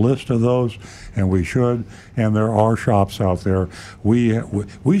keep a list of those, and we should. And there are shops out there. We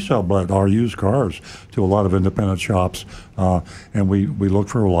sell our used cars to a lot of independent shops, and we look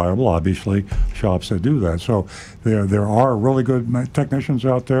for reliable, obviously, shops that do that. So there are really good technicians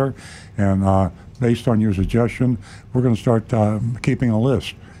out there, and based on your suggestion, we're going to start keeping a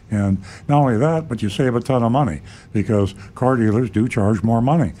list. And not only that, but you save a ton of money, because car dealers do charge more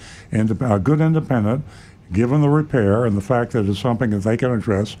money. And a good independent, given the repair and the fact that it's something that they can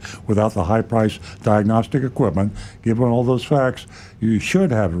address without the high-priced diagnostic equipment, given all those facts, you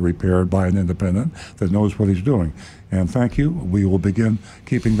should have it repaired by an independent that knows what he's doing. And thank you. We will begin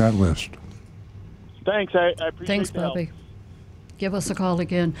keeping that list. Thanks. I appreciate Thanks, the help. Bobby. Give us a call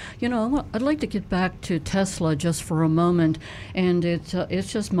again. I'd like to get back to Tesla just for a moment, and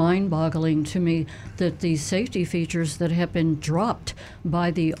it's just mind-boggling to me that the safety features that have been dropped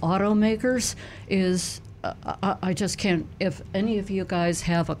by the automakers is, I just can't. If any of you guys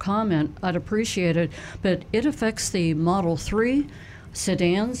have a comment, I'd appreciate it. But it affects the Model 3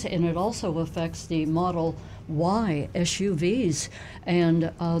 sedans, and it also affects the Model Y SUVs,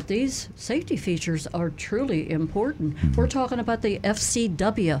 and these safety features are truly important. We're talking about the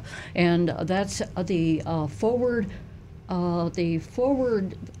FCW, and that's the forward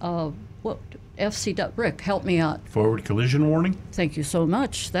what FCW? Rick, help me out. Forward collision warning. Thank you so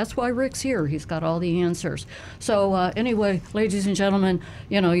much. That's why Rick's here. He's got all the answers. So anyway, ladies and gentlemen,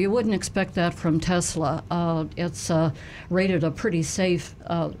 you wouldn't expect that from Tesla. It's rated a pretty safe,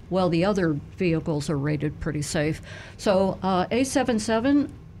 the other vehicles are rated pretty safe. So A77,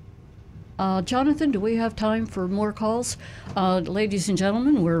 Jonathan, do we have time for more calls? Ladies and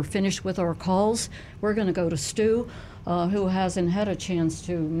gentlemen, we're finished with our calls. We're going to go to Stu, who hasn't had a chance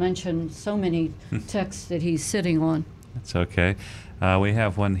to mention so many texts that he's sitting on. That's okay. We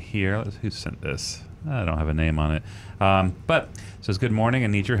have one here. Who sent this? I don't have a name on it. But it says, good morning. I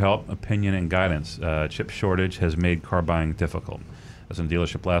need your help, opinion, and guidance. Chip shortage has made car buying difficult. I was in a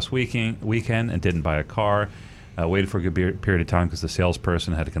dealership last weekend and didn't buy a car. Waited for a good period of time because the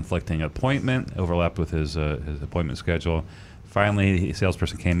salesperson had a conflicting appointment, overlapped with his appointment schedule. Finally, the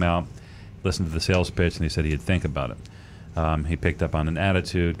salesperson came out, listened to the sales pitch, and he said he'd think about it. He picked up on an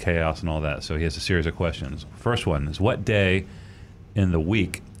attitude, chaos, and all that. So he has a series of questions. First one is, what day in the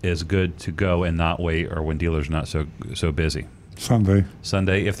week is good to go and not wait, or when dealers are not so busy?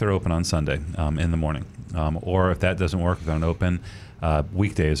 Sunday, if they're open on Sunday in the morning. Or if that doesn't work, if they're not open,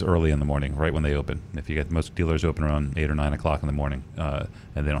 weekdays early in the morning, right when they open. If you get most dealers open around 8 or 9 o'clock in the morning, and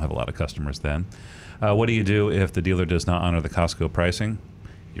they don't have a lot of customers then. What do you do if the dealer does not honor the Costco pricing?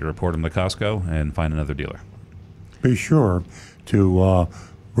 You report them to Costco and find another dealer. Be sure to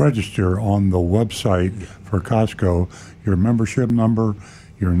register on the website for Costco your membership number,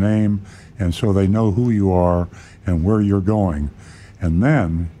 your name, and so they know who you are and where you're going. And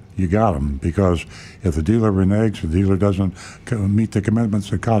then you got them, because if the dealer reneges, the dealer doesn't meet the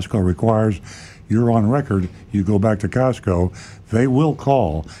commitments that Costco requires, you're on record. You go back to Costco, they will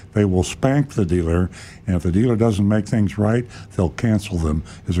call, they will spank the dealer, and if the dealer doesn't make things right, they'll cancel them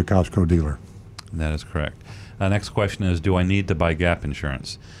as a Costco dealer. That is correct. Next question is, do I need to buy gap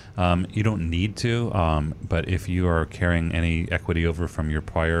insurance? You don't need to, but if you are carrying any equity over from your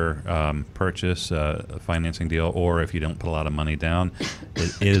prior purchase, financing deal, or if you don't put a lot of money down,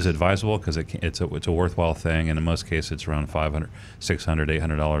 it is advisable, because it's a worthwhile thing, and in most cases it's around $500, $600,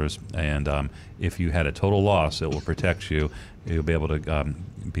 $800, and if you had a total loss, it will protect you. You'll be able to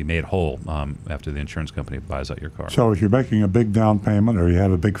be made whole after the insurance company buys out your car. So if you're making a big down payment or you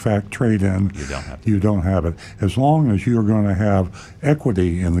have a big fat trade-in, you don't have it. As long as you're going to have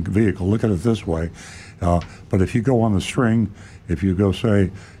equity in the vehicle, look at it this way. But if you go on the string, if you go say,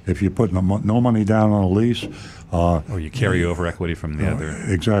 if you put no money down on a lease, or you carry over equity from the other.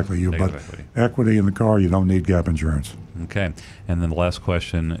 Exactly. But equity in the car, you don't need gap insurance. Okay. And then the last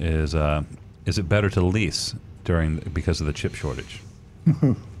question is it better to lease because of the chip shortage?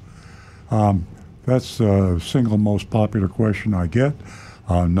 That's the single most popular question I get.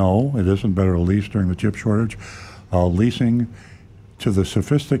 No, it isn't better to lease during the chip shortage. Leasing to the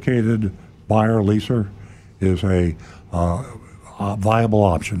sophisticated buyer-leaser is a viable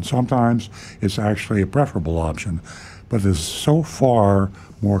option. Sometimes it's actually a preferable option, but it's so far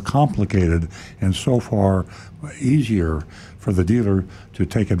more complicated and so far easier for the dealer to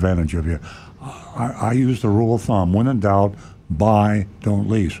take advantage of you. I use the rule of thumb: when in doubt, buy, don't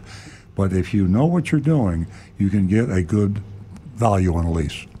lease. But if you know what you're doing, you can get a good value on a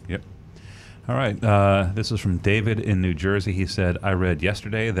lease. Yep. All right. This is from David in New Jersey. He said, I read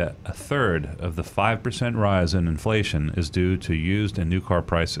yesterday that a third of the 5% rise in inflation is due to used and new car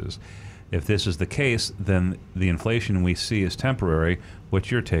prices. If this is the case, then the inflation we see is temporary. What's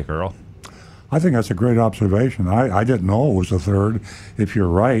your take, Earl? I think that's a great observation. I didn't know it was a third. If you're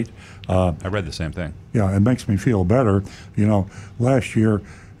right. I read the same thing. Yeah, it makes me feel better. You know, last year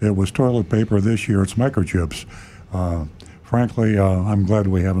it was toilet paper. This year it's microchips. Frankly, I'm glad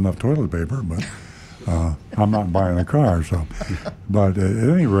we have enough toilet paper, but I'm not buying a car. So, but at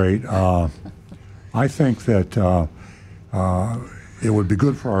any rate, I think that it would be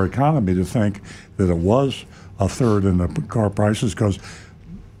good for our economy to think that it was a third in the car prices, because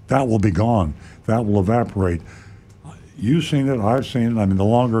that will be gone. That will evaporate. You've seen it. I've seen it. I mean, the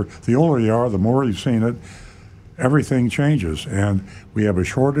older you are, the more you've seen it. Everything changes, and we have a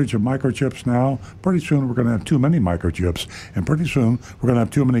shortage of microchips now. Pretty soon we're going to have too many microchips, and pretty soon we're going to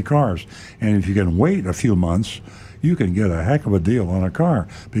have too many cars. And if you can wait a few months, you can get a heck of a deal on a car,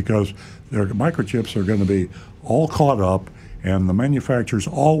 because their microchips are going to be all caught up, and the manufacturers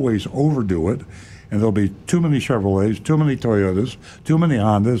always overdo it. And there'll be too many Chevrolets, too many Toyotas, too many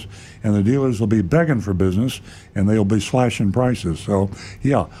Hondas, and the dealers will be begging for business, and they'll be slashing prices. So,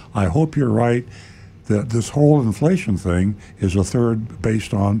 yeah, I hope you're right that this whole inflation thing is a third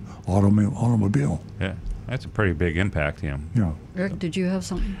based on automobile. Yeah, that's a pretty big impact, yeah. Yeah. Rick, did you have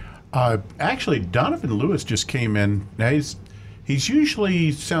something? Actually, Donovan Lewis just came in. Now he's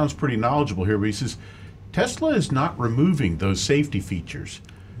usually sounds pretty knowledgeable here, but he says Tesla is not removing those safety features.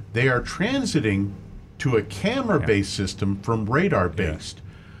 They are transiting to a camera-based system from radar-based. Yeah.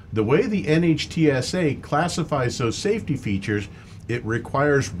 The way the NHTSA classifies those safety features, it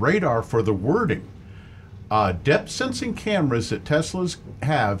requires radar for the wording. Depth-sensing cameras that Teslas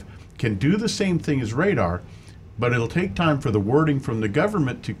have can do the same thing as radar, but it'll take time for the wording from the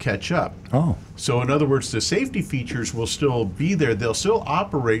government to catch up. Oh. So in other words, the safety features will still be there. They'll still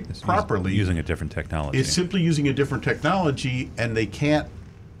operate properly. Using a different technology. It's simply using a different technology, and they can't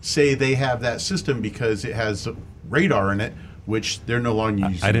say they have that system because it has radar in it, which they're no longer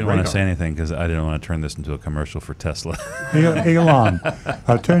using. I didn't want to say anything because I didn't want to turn this into a commercial for Tesla. Elon,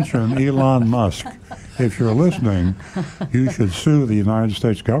 attention, Elon Musk. If you're listening, you should sue the United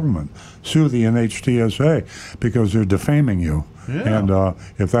States government, sue the NHTSA, because they're defaming you. Yeah. And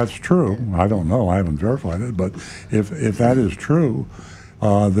if that's true, I don't know, I haven't verified it, but if that is true,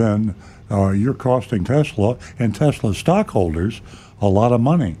 then you're costing Tesla and Tesla stockholders a lot of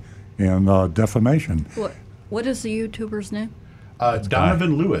money in defamation. What is the YouTuber's name?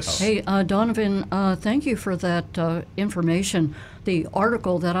 Donovan Lewis. Hey, Donovan, thank you for that information. The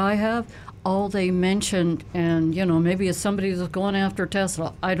article that I have, all they mentioned, and maybe it's somebody that's going after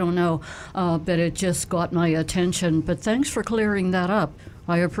Tesla, I don't know, but it just got my attention. But thanks for clearing that up.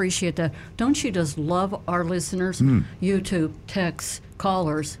 I appreciate that. Don't you just love our listeners? YouTube, texts,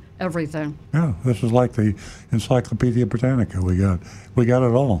 callers, everything. Yeah, this is like the Encyclopedia Britannica. We got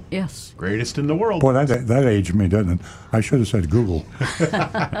it all. Yes. Greatest in the world. Boy, that aged me, didn't it? I should have said Google.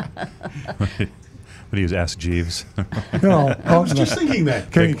 What do you ask Jeeves? I was just thinking that.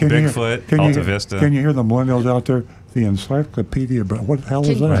 Bigfoot, Alta Vista. Can you hear the millennials out there? The Encyclopedia, but what the hell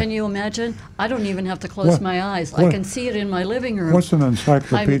is that? Can you imagine? I don't even have to close my eyes. I can see it in my living room. What's an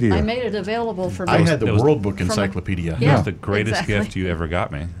encyclopedia? I made it available for me. I had the World Book Encyclopedia. It was the greatest gift you ever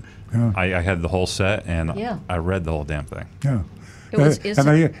got me. Yeah. I had the whole set, and I read the whole damn thing. Yeah.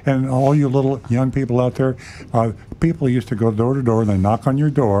 It and all you little young people out there, people used to go door to door, and they knock on your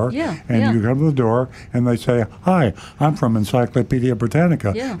door, you come to the door, and they say, "Hi, I'm from Encyclopedia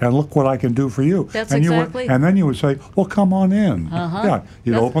Britannica, and look what I can do for you." That's and exactly. And then you would say, "Well, come on in." Yeah,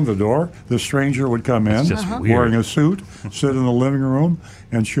 you'd open the door, the stranger would come in, wearing a suit, sit in the living room,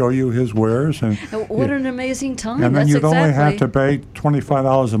 and show you his wares. And what an amazing time! And then That's you'd only have to pay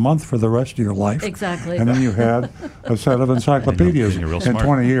 $25 a month for the rest of your life. Exactly. And then you had a set of encyclopedias in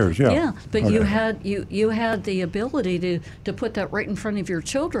 20 years. Yeah. Yeah, but you had the ability to put that right in front of your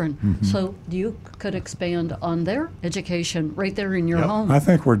children, so you could expand on their education right there in your home. I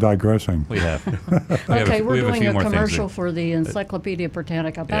think we're digressing. We have. We're doing a commercial for the Encyclopedia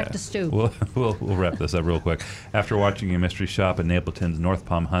Britannica. Back to Stu. We'll wrap this up real quick. After watching a mystery shop at Napleton's North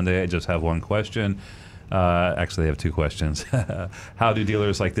Palm Hyundai, I just have one question. Actually, I have two questions. How do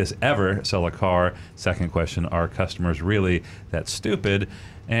dealers like this ever sell a car? Second question, are customers really that stupid?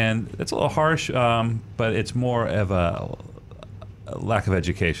 And it's a little harsh, but it's more of a lack of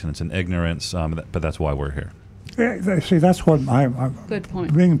education. It's an ignorance, but that's why we're here. Yeah, see, that's what good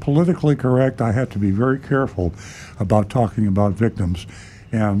point. Being politically correct, I have to be very careful about talking about victims.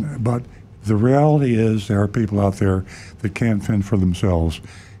 But the reality is there are people out there that can't fend for themselves,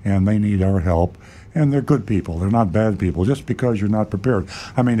 and they need our help. And they're good people. They're not bad people just because you're not prepared.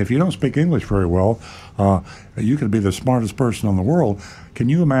 I mean, if you don't speak English very well, you could be the smartest person in the world. Can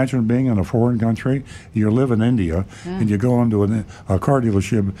you imagine being in a foreign country? You live in India, and you go into a car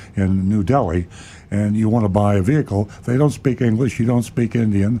dealership in New Delhi, and you want to buy a vehicle. They don't speak English. You don't speak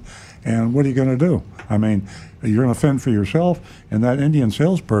Indian. And what are you going to do? I mean, you're going to fend for yourself, and that Indian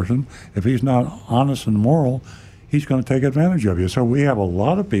salesperson, if he's not honest and moral, he's going to take advantage of you. So we have a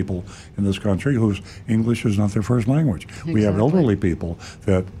lot of people in this country whose English is not their first language. Exactly. We have elderly people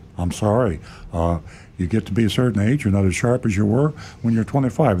that, I'm sorry, you get to be a certain age, you're not as sharp as you were when you're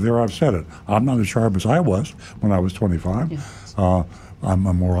 25. There, I've said it. I'm not as sharp as I was when I was 25. Yes. I'm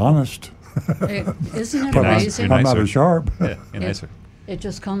more honest. Isn't it amazing? I'm not as sharp. Yeah, you're nicer. It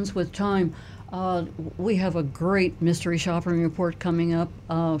just comes with time. We have a great mystery shopping report coming up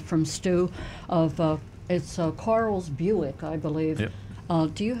from Stu of it's Carl's Buick, I believe. Yep.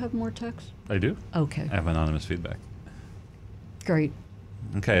 Do you have more text? I do. Okay. I have anonymous feedback. Great.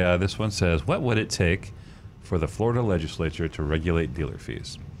 Okay, this one says, what would it take for the Florida legislature to regulate dealer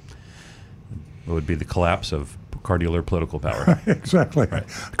fees? It would be the collapse of car dealer political power. Exactly. Right.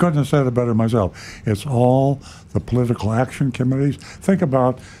 I couldn't have said it better myself. It's all the political action committees. Think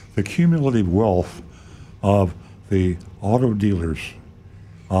about the cumulative wealth of the auto dealers.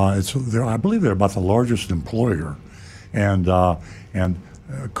 I believe they're about the largest employer, and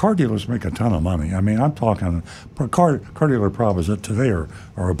car dealers make a ton of money. I mean, I'm talking car dealer profits that today are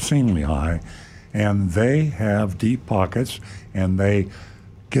obscenely high, and they have deep pockets, and they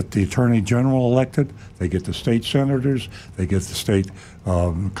get the attorney general elected, they get the state senators, they get the state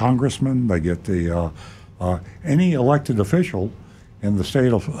congressmen, they get the any elected official in the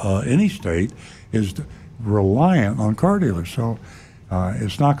state of any state is reliant on car dealers. So.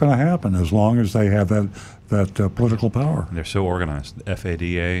 It's not going to happen as long as they have that political power. They're so organized.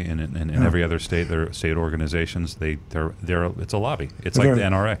 FADA and every other state, their state organizations, they're it's a lobby. It's like the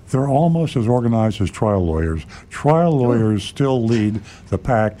NRA. They're almost as organized as trial lawyers. Trial lawyers still lead the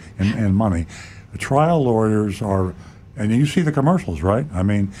pack in money. The trial lawyers are, and you see the commercials, right? I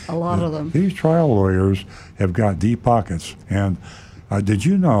mean, a lot of them. These trial lawyers have got deep pockets. And did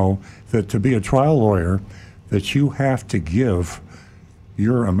you know that to be a trial lawyer, that you have to give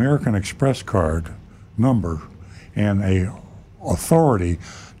your American Express card number and a authority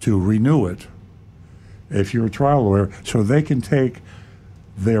to renew it if you're a trial lawyer, so they can take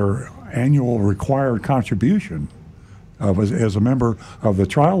their annual required contribution as a member of the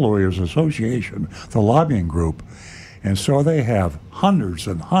Trial Lawyers Association, the lobbying group, And so they have hundreds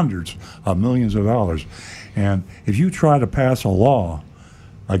and hundreds of millions of dollars. And if you try to pass a law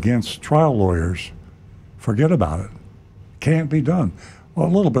against trial lawyers, forget about it. Can't be done. Well, a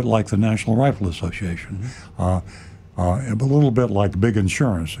little bit like the National Rifle Association, a little bit like big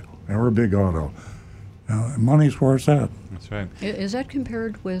insurance or big auto. Money's where it's at. That's right. Is that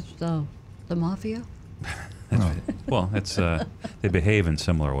compared with the mafia? Well, it's they behave in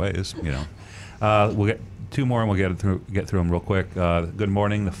similar ways, you know. We'll get two more, and we'll get through them real quick. Good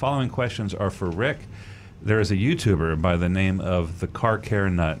morning. The following questions are for Rick. There is a YouTuber by the name of the Car Care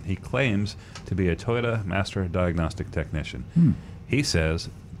Nut. He claims to be a Toyota Master Diagnostic Technician. He says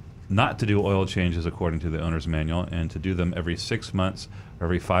not to do oil changes according to the owner's manual and to do them every 6 months or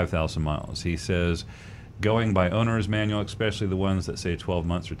every 5,000 miles. He says going by owner's manual, especially the ones that say 12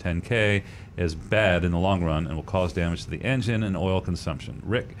 months or 10K, is bad in the long run and will cause damage to the engine and oil consumption.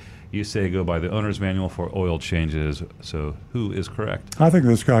 Rick, you say go by the owner's manual for oil changes, so who is correct? I think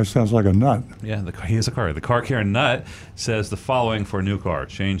this guy sounds like a nut. Yeah, he is a car. The Car Care Nut says the following for a new car.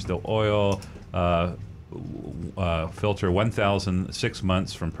 Change the oil filter 1,000 6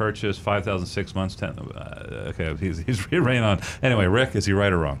 months from purchase, 5,000 6 months, 10. Okay, he's raining on. Anyway, Rick, is he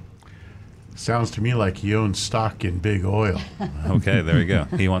right or wrong? Sounds to me like he owns stock in big oil. Okay, there you go.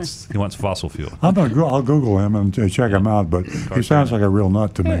 He wants fossil fuel. I'll Google him and check him out, but he sounds like a real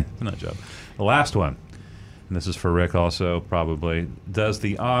nut to me. Nut job. The last one, and this is for Rick also probably. Does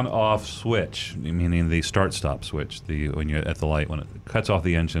the on-off switch, meaning the start-stop switch, when you're at the light, when it cuts off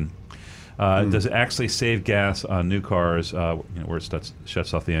the engine, does it actually save gas on new cars where it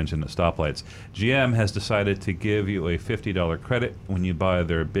shuts off the engine at stoplights? GM has decided to give you a $50 credit when you buy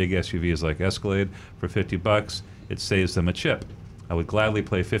their big SUVs like Escalade for $50. It saves them a chip. I would gladly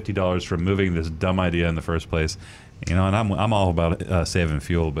pay $50 for moving this dumb idea in the first place. You know, and I'm all about saving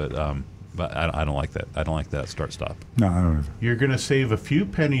fuel, but I don't like that. I don't like that start-stop. No, I don't. You're going to save a few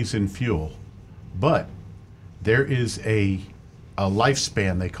pennies in fuel, but there is a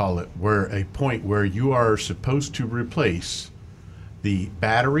lifespan, they call it, where a point where you are supposed to replace the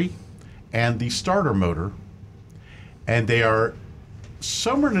battery and the starter motor, and they are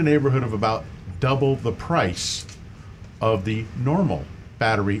somewhere in the neighborhood of about double the price of the normal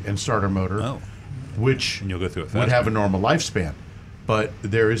battery and starter motor, which and you'll go through it would faster. have a normal lifespan. But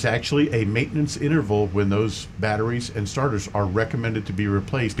there is actually a maintenance interval when those batteries and starters are recommended to be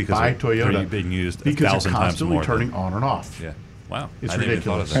replaced by Toyota they're being used because 1,000 they're times constantly more turning on and off. Yeah. Wow. It's I didn't even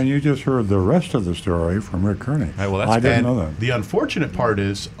thought of ridiculous. that. And you just heard the rest of the story from Rick Kearney. Right, well, that's I didn't And know that. the unfortunate part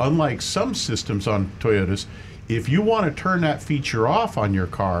is, unlike some systems on Toyotas, if you want to turn that feature off on your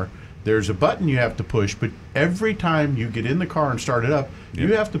car, there's a button you have to push, but every time you get in the car and start it up,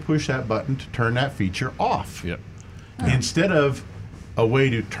 you have to push that button to turn that feature off. Yep. Instead of a way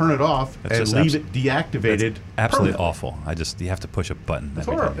to turn it off That's and just leave it deactivated. Absolutely permanently. awful. You have to push a button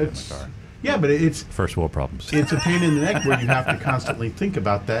every horrible. time you get in the car. Yeah, but it's First world problems. it's a pain in the neck where you have to constantly think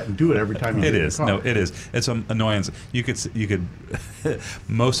about that and do it every time you It get is. in the car. No, it is. It's an annoyance. You could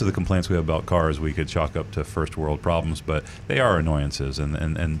most of the complaints we have about cars we could chalk up to first world problems, but they are annoyances,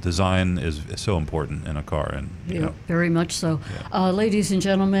 and design is so important in a car. And you know, Very much so. Ladies and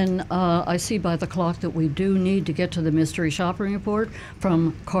gentlemen, I see by the clock that we do need to get to the mystery shopping report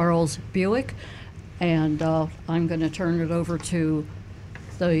from Carl's Buick, and I'm going to turn it over to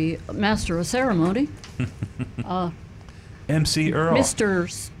the master of ceremony, MC Earl. Mr.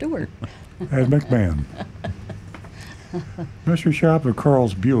 Stewart. Ed McMahon. Mystery Shop of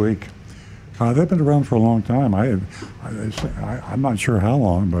Carl's Buick. They've been around for a long time. I'm not sure how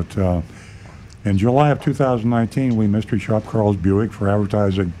long, but in July of 2019, we mystery shopped Carl's Buick for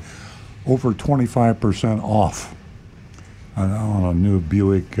advertising over 25% off on a new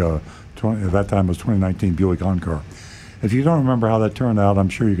Buick. At that time, it was 2019 Buick Encore. If you don't remember how that turned out, I'm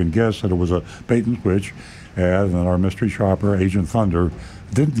sure you can guess that it was a bait and switch ad, and our mystery shopper, Agent Thunder,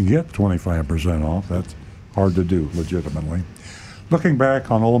 didn't get 25% off. That's hard to do, legitimately. Looking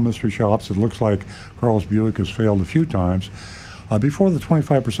back on old mystery shops, it looks like Carl's Buick has failed a few times. Before the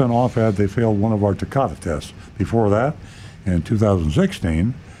 25% off ad, they failed one of our Takata tests. Before that, in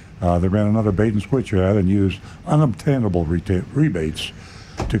 2016, they ran another bait and switch ad and used unobtainable rebates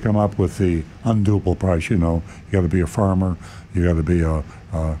to come up with the undoable price. You know, you got to be a farmer, you got to be a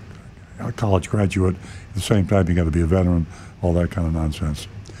college graduate, at the same time you got to be a veteran, all that kind of nonsense.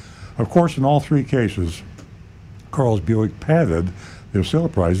 Of course, in all three cases, Carl's Buick padded their sale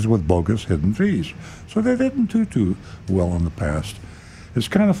prices with bogus hidden fees, so they didn't do too well in the past. It's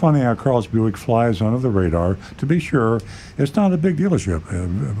kind of funny how Carl's Buick flies under the radar. To be sure, it's not a big dealership,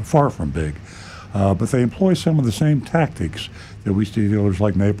 far from big. But they employ some of the same tactics that we see dealers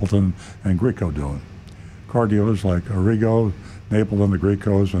like Napleton and Gricko doing. car dealers like Arrigo, Naples and the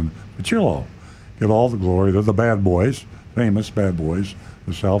Gricos, and Pachillo get all the glory. They're the bad boys, famous bad boys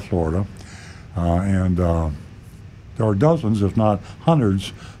of South Florida. And there are dozens, if not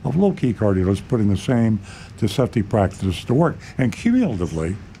hundreds, of low-key car dealers putting the same deceptive practices to work. And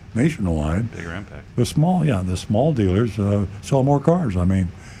cumulatively, nationwide, bigger impact. The small dealers sell more cars. I mean,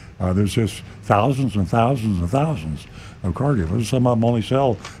 there's just thousands and thousands and thousands of car dealers. Some of them only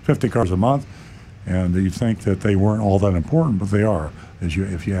sell 50 cars a month, and you think that they weren't all that important, but they are,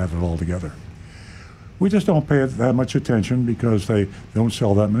 if you add it all together. We just don't pay it that much attention because they don't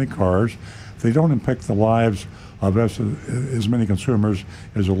sell that many cars. They don't impact the lives of as many consumers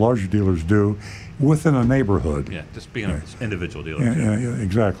as the larger dealers do within a neighborhood. Yeah, just being an individual dealer. Yeah,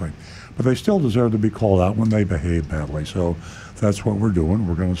 exactly. But they still deserve to be called out when they behave badly. So that's what we're doing.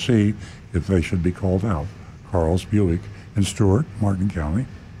 We're going to see if they should be called out. Carl's Buick in Stewart, Martin County.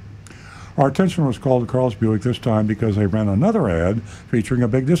 Our attention was called to Carl's Buick this time because they ran another ad featuring a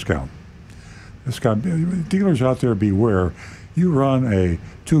big discount. Dealers out there, beware. You run a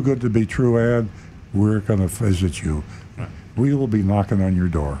too good to be true ad, we're going to visit you. Right. We will be knocking on your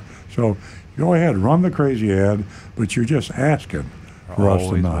door. So go ahead, run the crazy ad, but you're just asking for us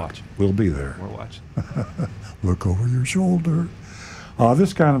to knock. Watching. We'll be there. We're watching. Look over your shoulder.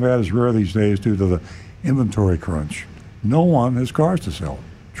 This kind of ad is rare these days due to the inventory crunch. No one has cars to sell.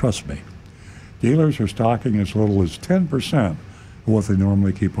 Trust me. Dealers are stocking as little as 10% of what they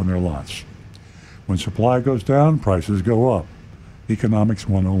normally keep on their lots. When supply goes down, prices go up. Economics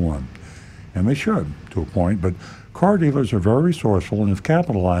 101. And they should, to a point, but car dealers are very resourceful and have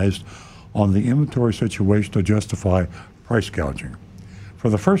capitalized on the inventory situation to justify price gouging. For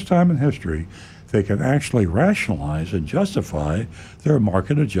the first time in history, they can actually rationalize and justify their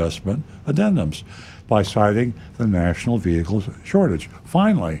market adjustment addendums by citing the national vehicle shortage.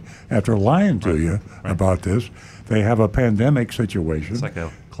 Finally, after lying to you about this, they have a pandemic situation. It's like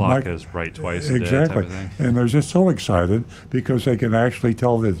a clock is right twice a day exactly. type of thing. And they're just so excited because they can actually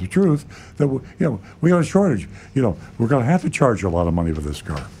tell the truth that we got a shortage. We're going to have to charge you a lot of money for this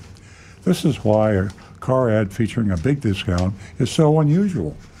car. This is why a car ad featuring a big discount is so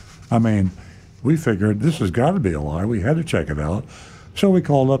unusual. I mean, we figured this has got to be a lie. We had to check it out. So we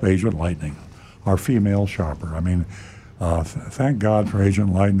called up Agent Lightning, our female shopper. I mean, thank God for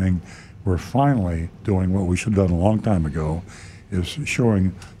Agent Lightning. We're finally doing what we should have done a long time ago, is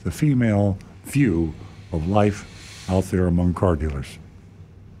showing the female view of life out there among car dealers.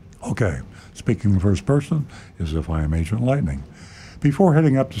 Okay, speaking in first person as if I am Agent Lightning. Before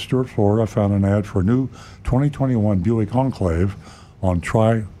heading up to Stewart, Florida, I found an ad for a new 2021 Buick Enclave on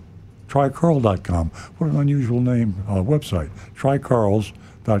trycarl.com. What an unusual name, website,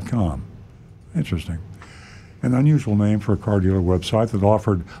 trycarls.com. Interesting. An unusual name for a car dealer website that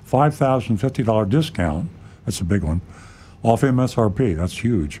offered $5,050 discount, that's a big one, off MSRP. That's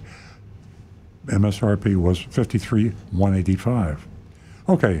huge. MSRP was $53,185.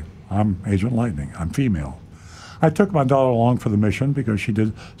 Okay, I'm Agent Lightning. I'm female. I took my daughter along for the mission because she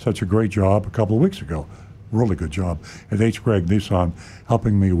did such a great job a couple of weeks ago. Really good job at H. Gregg Nissan,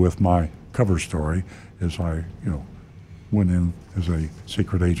 helping me with my cover story as I, went in as a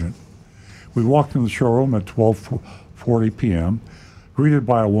secret agent. We walked in the showroom at 12:40 p.m., greeted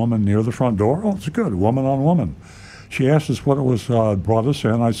by a woman near the front door. Oh, it's good, woman on woman. She asked us what it was brought us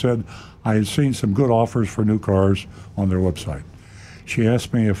in. I said I had seen some good offers for new cars on their website. She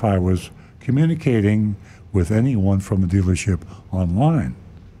asked me if I was communicating with anyone from the dealership online,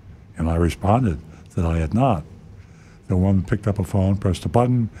 and I responded that I had not. The woman picked up a phone, pressed a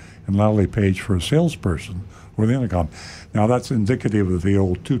button, and loudly paged for a salesperson or the intercom. Now that's indicative of the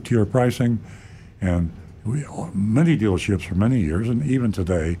old two-tier pricing, and many dealerships for many years, and even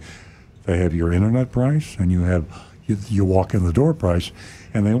today, they have your internet price and you have you walk in the door price,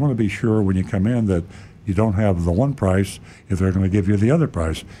 and they want to be sure when you come in that you don't have the one price if they're going to give you the other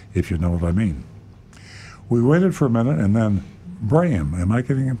price, if you know what I mean. We waited for a minute, and then Brahim, am I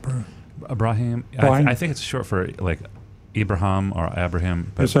getting it? Brahim? I think it's short for like Ibrahim or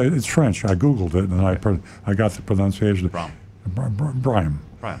Abraham. It's French. I Googled it, and okay. I got the pronunciation. Brahim.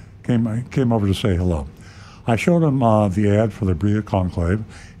 Came over to say hello. I showed him the ad for the Buick Enclave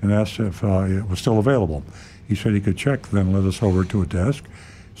and asked if it was still available. He said he could check, then led us over to a desk,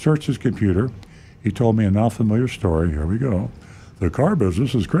 searched his computer. He told me a now familiar story. Here we go. The car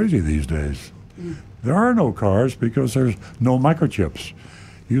business is crazy these days. There are no cars because there's no microchips.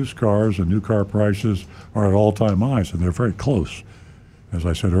 Used cars and new car prices are at all-time highs, and they're very close. As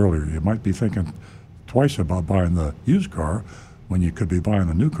I said earlier, you might be thinking twice about buying the used car when you could be buying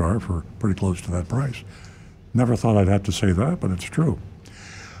the new car for pretty close to that price. Never thought I'd have to say that, but it's true.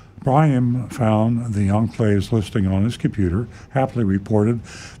 Brian found the Enclave's listing on his computer, happily reported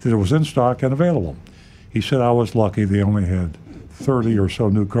that it was in stock and available. He said I was lucky they only had 30 or so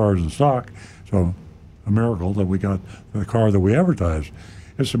new cars in stock, so a miracle that we got the car that we advertised.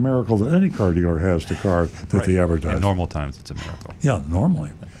 It's a miracle that any car dealer has the car that they advertise. In normal times, it's a miracle. Yeah,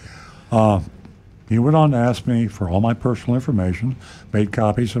 normally. He went on to ask me for all my personal information, made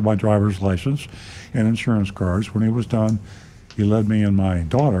copies of my driver's license and insurance cards. When he was done, he led me and my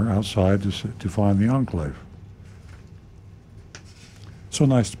daughter outside to find the Enclave. So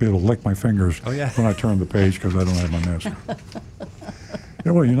nice to be able to lick my fingers when I turn the page because I don't have my mask.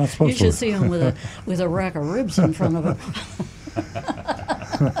 Yeah, well, you're not supposed to. You should see him with a rack of ribs in front of him.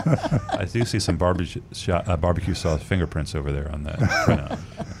 I do see some barbecue sauce fingerprints over there on that printout.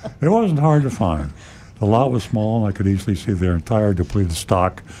 It wasn't hard to find. The lot was small, and I could easily see their entire depleted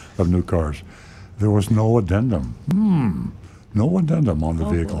stock of new cars. There was no addendum. No addendum on the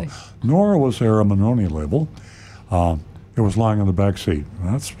vehicle. Boy. Nor was there a Mononi label. It was lying in the back seat.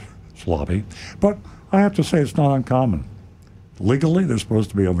 That's sloppy. But I have to say it's not uncommon. Legally, they're supposed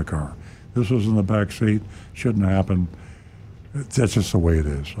to be on the car. This was in the back seat. Shouldn't happen. That's just the way it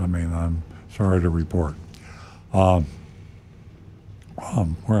is. I mean, I'm sorry to report. Where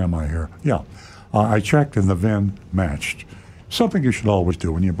am I here? Yeah. I checked and the VIN matched. Something you should always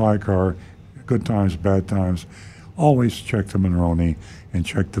do when you buy a car, good times, bad times, always check the Monroney and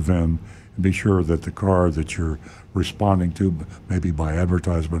check the VIN and be sure that the car that you're responding to, maybe by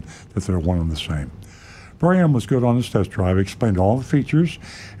advertisement, that they're one and the same. Brian was good on his test drive, explained all the features,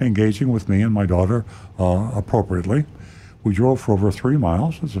 engaging with me and my daughter appropriately. We drove for over 3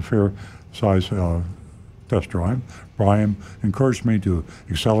 miles. It's a fair size test drive. Brian encouraged me to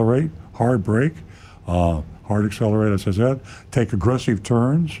accelerate, hard brake, hard accelerate, as I said, take aggressive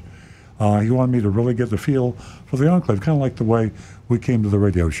turns. He wanted me to really get the feel for the Enclave, kind of like the way we came to the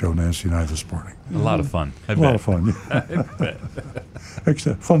radio show, Nancy and I, this morning. A lot of fun. A lot of fun.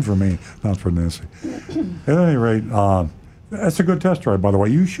 Except fun for me, not for Nancy. At any rate, that's a good test drive, by the way.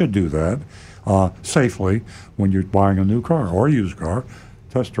 You should do that safely when you're buying a new car or a used car.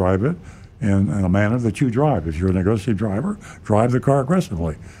 Test drive it in a manner that you drive. If you're an aggressive driver, drive the car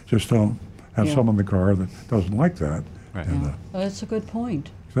aggressively. Just don't have someone in the car that doesn't like that. Right. And, That's a good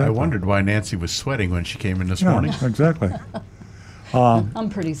point. exactly. I wondered why Nancy was sweating when she came in this morning. Exactly. I'm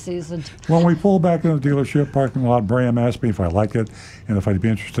pretty seasoned. When we pulled back in the dealership parking lot, Bram asked me if I liked it and if I'd be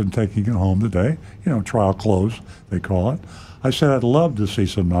interested in taking it home today. Trial close, they call it. I said I'd love to see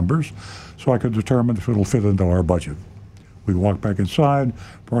some numbers so I could determine if it'll fit into our budget. We walked back inside.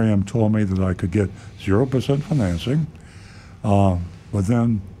 Bram told me that I could get 0% financing, but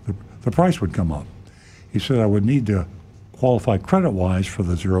then the price would come up. He said I would need to qualify credit-wise for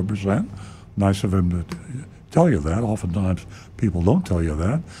the 0%. Nice of him to tell you that. Oftentimes people don't tell you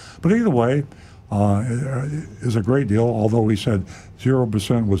that. But either way, it is a great deal, although he said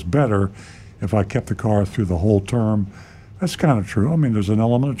 0% was better if I kept the car through the whole term. That's kind of true. I mean, there's an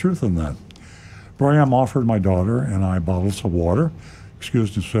element of truth in that. Bram offered my daughter and I bottles of water,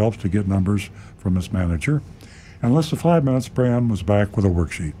 excused himself to get numbers from his manager. In less than 5 minutes, Bram was back with a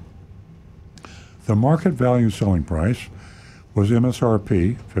worksheet. The market value selling price was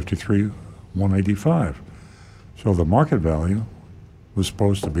MSRP $53,185. So the market value was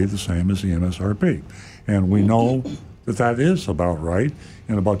supposed to be the same as the MSRP. And we know that that is about right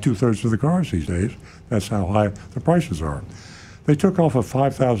in about 2/3 of the cars these days. That's how high the prices are. They took off a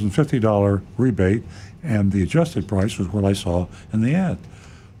 $5,050 rebate, and the adjusted price was what I saw in the ad,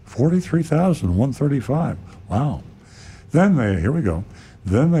 $43,135. Wow. Then here we go.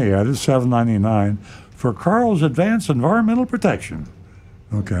 Then they added $799 for Carl's Advanced Environmental Protection.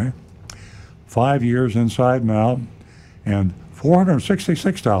 Okay. 5 years inside and out, and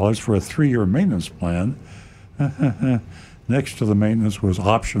 $466 for a 3-year maintenance plan. Next to the maintenance was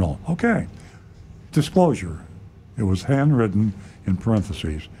optional. Okay. Disclosure. It was handwritten in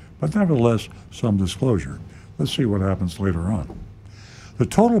parentheses, but nevertheless, some disclosure. Let's see what happens later on. The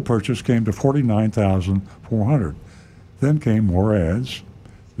total purchase came to $49,400. Then came more ads.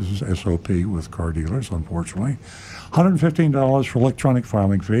 This is SOP with car dealers, unfortunately. $115 for electronic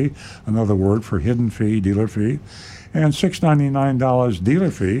filing fee, another word for hidden fee, dealer fee, and $699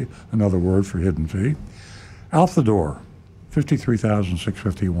 dealer fee, another word for hidden fee. Out the door,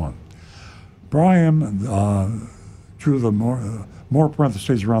 $53,651. Brian drew the more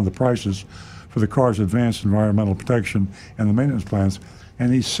parentheses around the prices for the car's advanced environmental protection and the maintenance plans,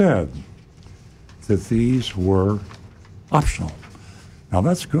 and he said that these were optional. Now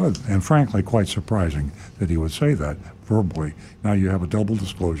that's good, and frankly quite surprising that he would say that verbally. Now you have a double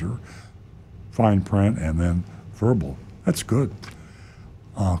disclosure, fine print, and then verbal. That's good.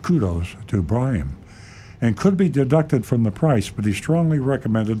 kudos to Brian, and could be deducted from the price, but he strongly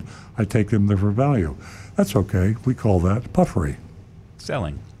recommended I take them there for value. That's okay. We call that puffery.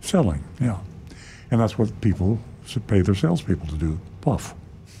 Selling. Selling, yeah. And that's what people should pay their salespeople to do, puff.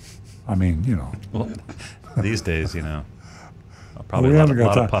 I mean, you know. Well, these days, you know, probably we a haven't got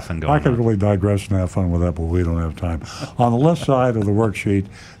lot time. of puffing going I could on. really digress and have fun with that, but we don't have time. On the left side of the worksheet,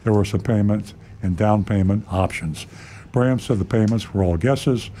 there were some payments and down payment options. Bram said the payments were all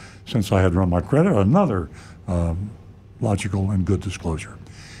guesses. Since I had run my credit, another logical and good disclosure.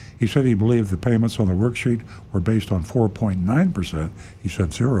 He said he believed the payments on the worksheet were based on 4.9%. He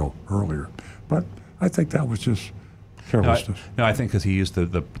said 0 earlier. But I think that was just carelessness. No, I think because he used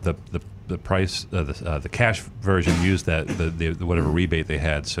the price, the cash version used that the whatever rebate they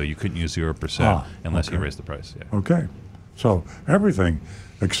had, so you couldn't use 0% unless you raised the price. Yeah. Okay. So everything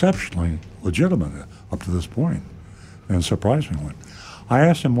exceptionally legitimate up to this point, and surprisingly. I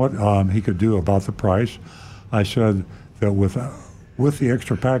asked him what he could do about the price. I said that with the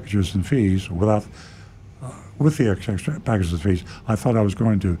extra packages and fees, with the extra packages and fees, I thought I was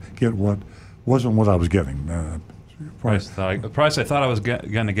going to get what wasn't what I was getting. The price I thought I was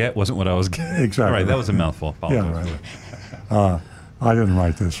going to get wasn't what I was getting. Exactly. Right, that was a mouthful. Yeah, right. I didn't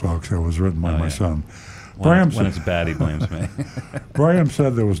write this, folks. It was written by my son. When it's bad, he blames me. Graham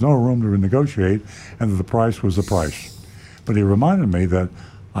said there was no room to renegotiate and that the price was the price. But he reminded me that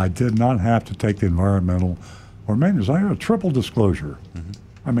I did not have to take the environmental or maintenance. I had a triple disclosure. Mm-hmm.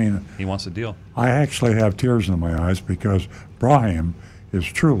 I mean, he wants a deal. I actually have tears in my eyes because Brahim is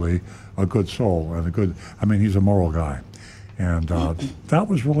truly a good soul and he's a moral guy. And that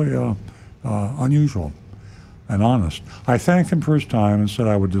was really unusual and honest. I thanked him for his time and said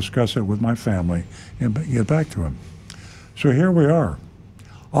I would discuss it with my family and get back to him. So here we are.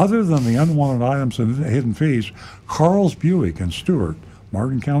 Other than the unwanted items and hidden fees, Carl's Buick in Stewart,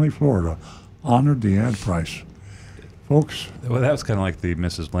 Martin County, Florida, honored the ad price. Folks. Well, that was kind of like the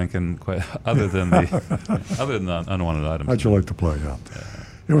Mrs. Lincoln, other than the unwanted items. How'd you like to play? Yeah.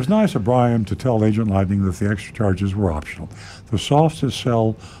 It was nice of Brian to tell Agent Lightning that the extra charges were optional. The softest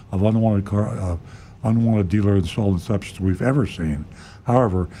sell of unwanted dealer-installed substance we've ever seen.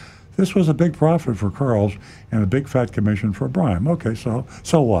 However, this was a big profit for Carl's and a big fat commission for Brian. Okay, so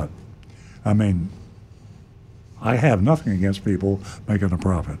what? I mean, I have nothing against people making a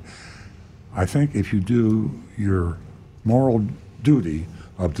profit. I think if you do your moral duty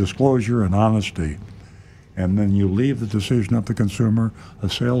of disclosure and honesty, and then you leave the decision up to the consumer, a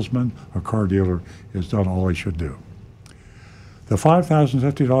salesman, a car dealer has done all he should do. The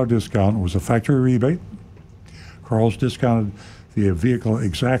 $5,050 discount was a factory rebate. Carl's discounted the vehicle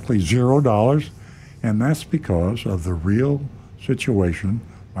exactly $0, and that's because of the real situation,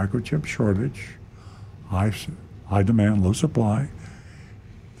 microchip shortage, high demand, low supply.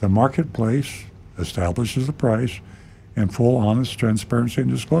 The marketplace establishes the price and full, honest transparency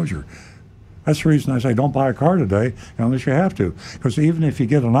and disclosure. That's the reason I say don't buy a car today unless you have to, because even if you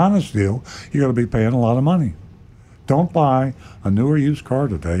get an honest deal, you're going to be paying a lot of money. Don't buy a new or used car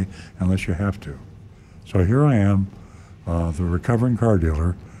today unless you have to. So here I am, the recovering car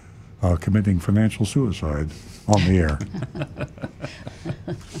dealer, committing financial suicide on the air.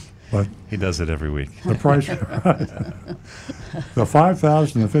 But he does it every week. The price, the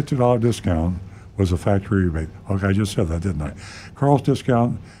 $5,050 discount was a factory rebate. Okay, I just said that, didn't I? Carl's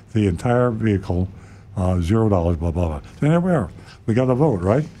discount, the entire vehicle, $0, blah, blah, blah. So there we are. We got a vote,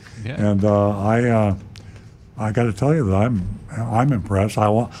 right? Yeah. And I got to tell you that I'm impressed. I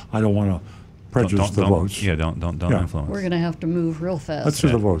don't want to prejudice the votes. Yeah, don't influence. We're going to have to move real fast. Let's see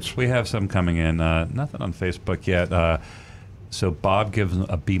the votes. We have some coming in. Nothing on Facebook yet. So Bob gives them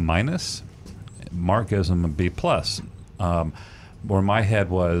a B-. Mark gives them a B+. Where my head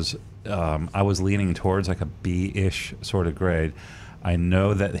was, I was leaning towards like a B-ish sort of grade. I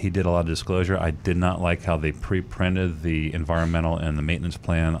know that he did a lot of disclosure. I did not like how they pre-printed the environmental and the maintenance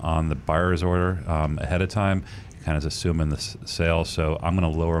plan on the buyer's order ahead of time, kind of assuming the sale. So I'm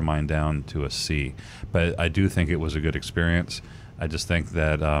going to lower mine down to a C. But I do think it was a good experience. I just think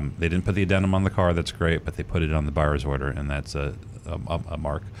that they didn't put the addendum on the car. That's great, but they put it on the buyer's order, and that's a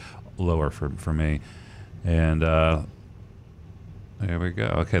mark lower for me. And there we go.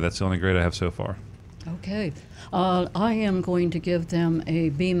 Okay, that's the only grade I have so far. Okay. I am going to give them a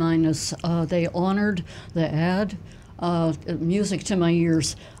B-. They honored the ad. Music to my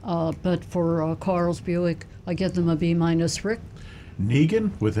ears. But for Carl's Buick, I give them a B-. Rick?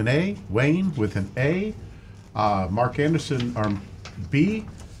 Negan with an A. Wayne with an A. Mark Anderson are B.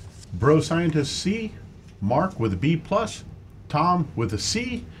 Bro Scientist C. Mark with a B+. Tom with a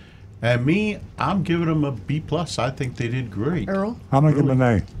C. And me, I'm giving them a B+. I think they did great. Earl? I'm going to give them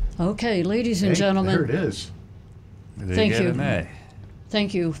an A. Okay, ladies and Hey, gentlemen. there it is. Thank you.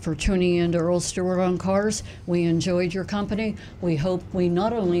 Thank you for tuning in to Earl Stewart on Cars. We enjoyed your company. We hope we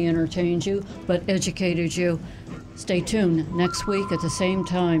not only entertained you, but educated you. Stay tuned. Next week at the same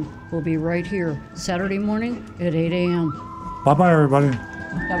time, we'll be right here, Saturday morning at 8 a.m. Bye-bye, everybody.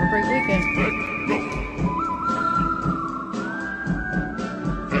 Have a great weekend.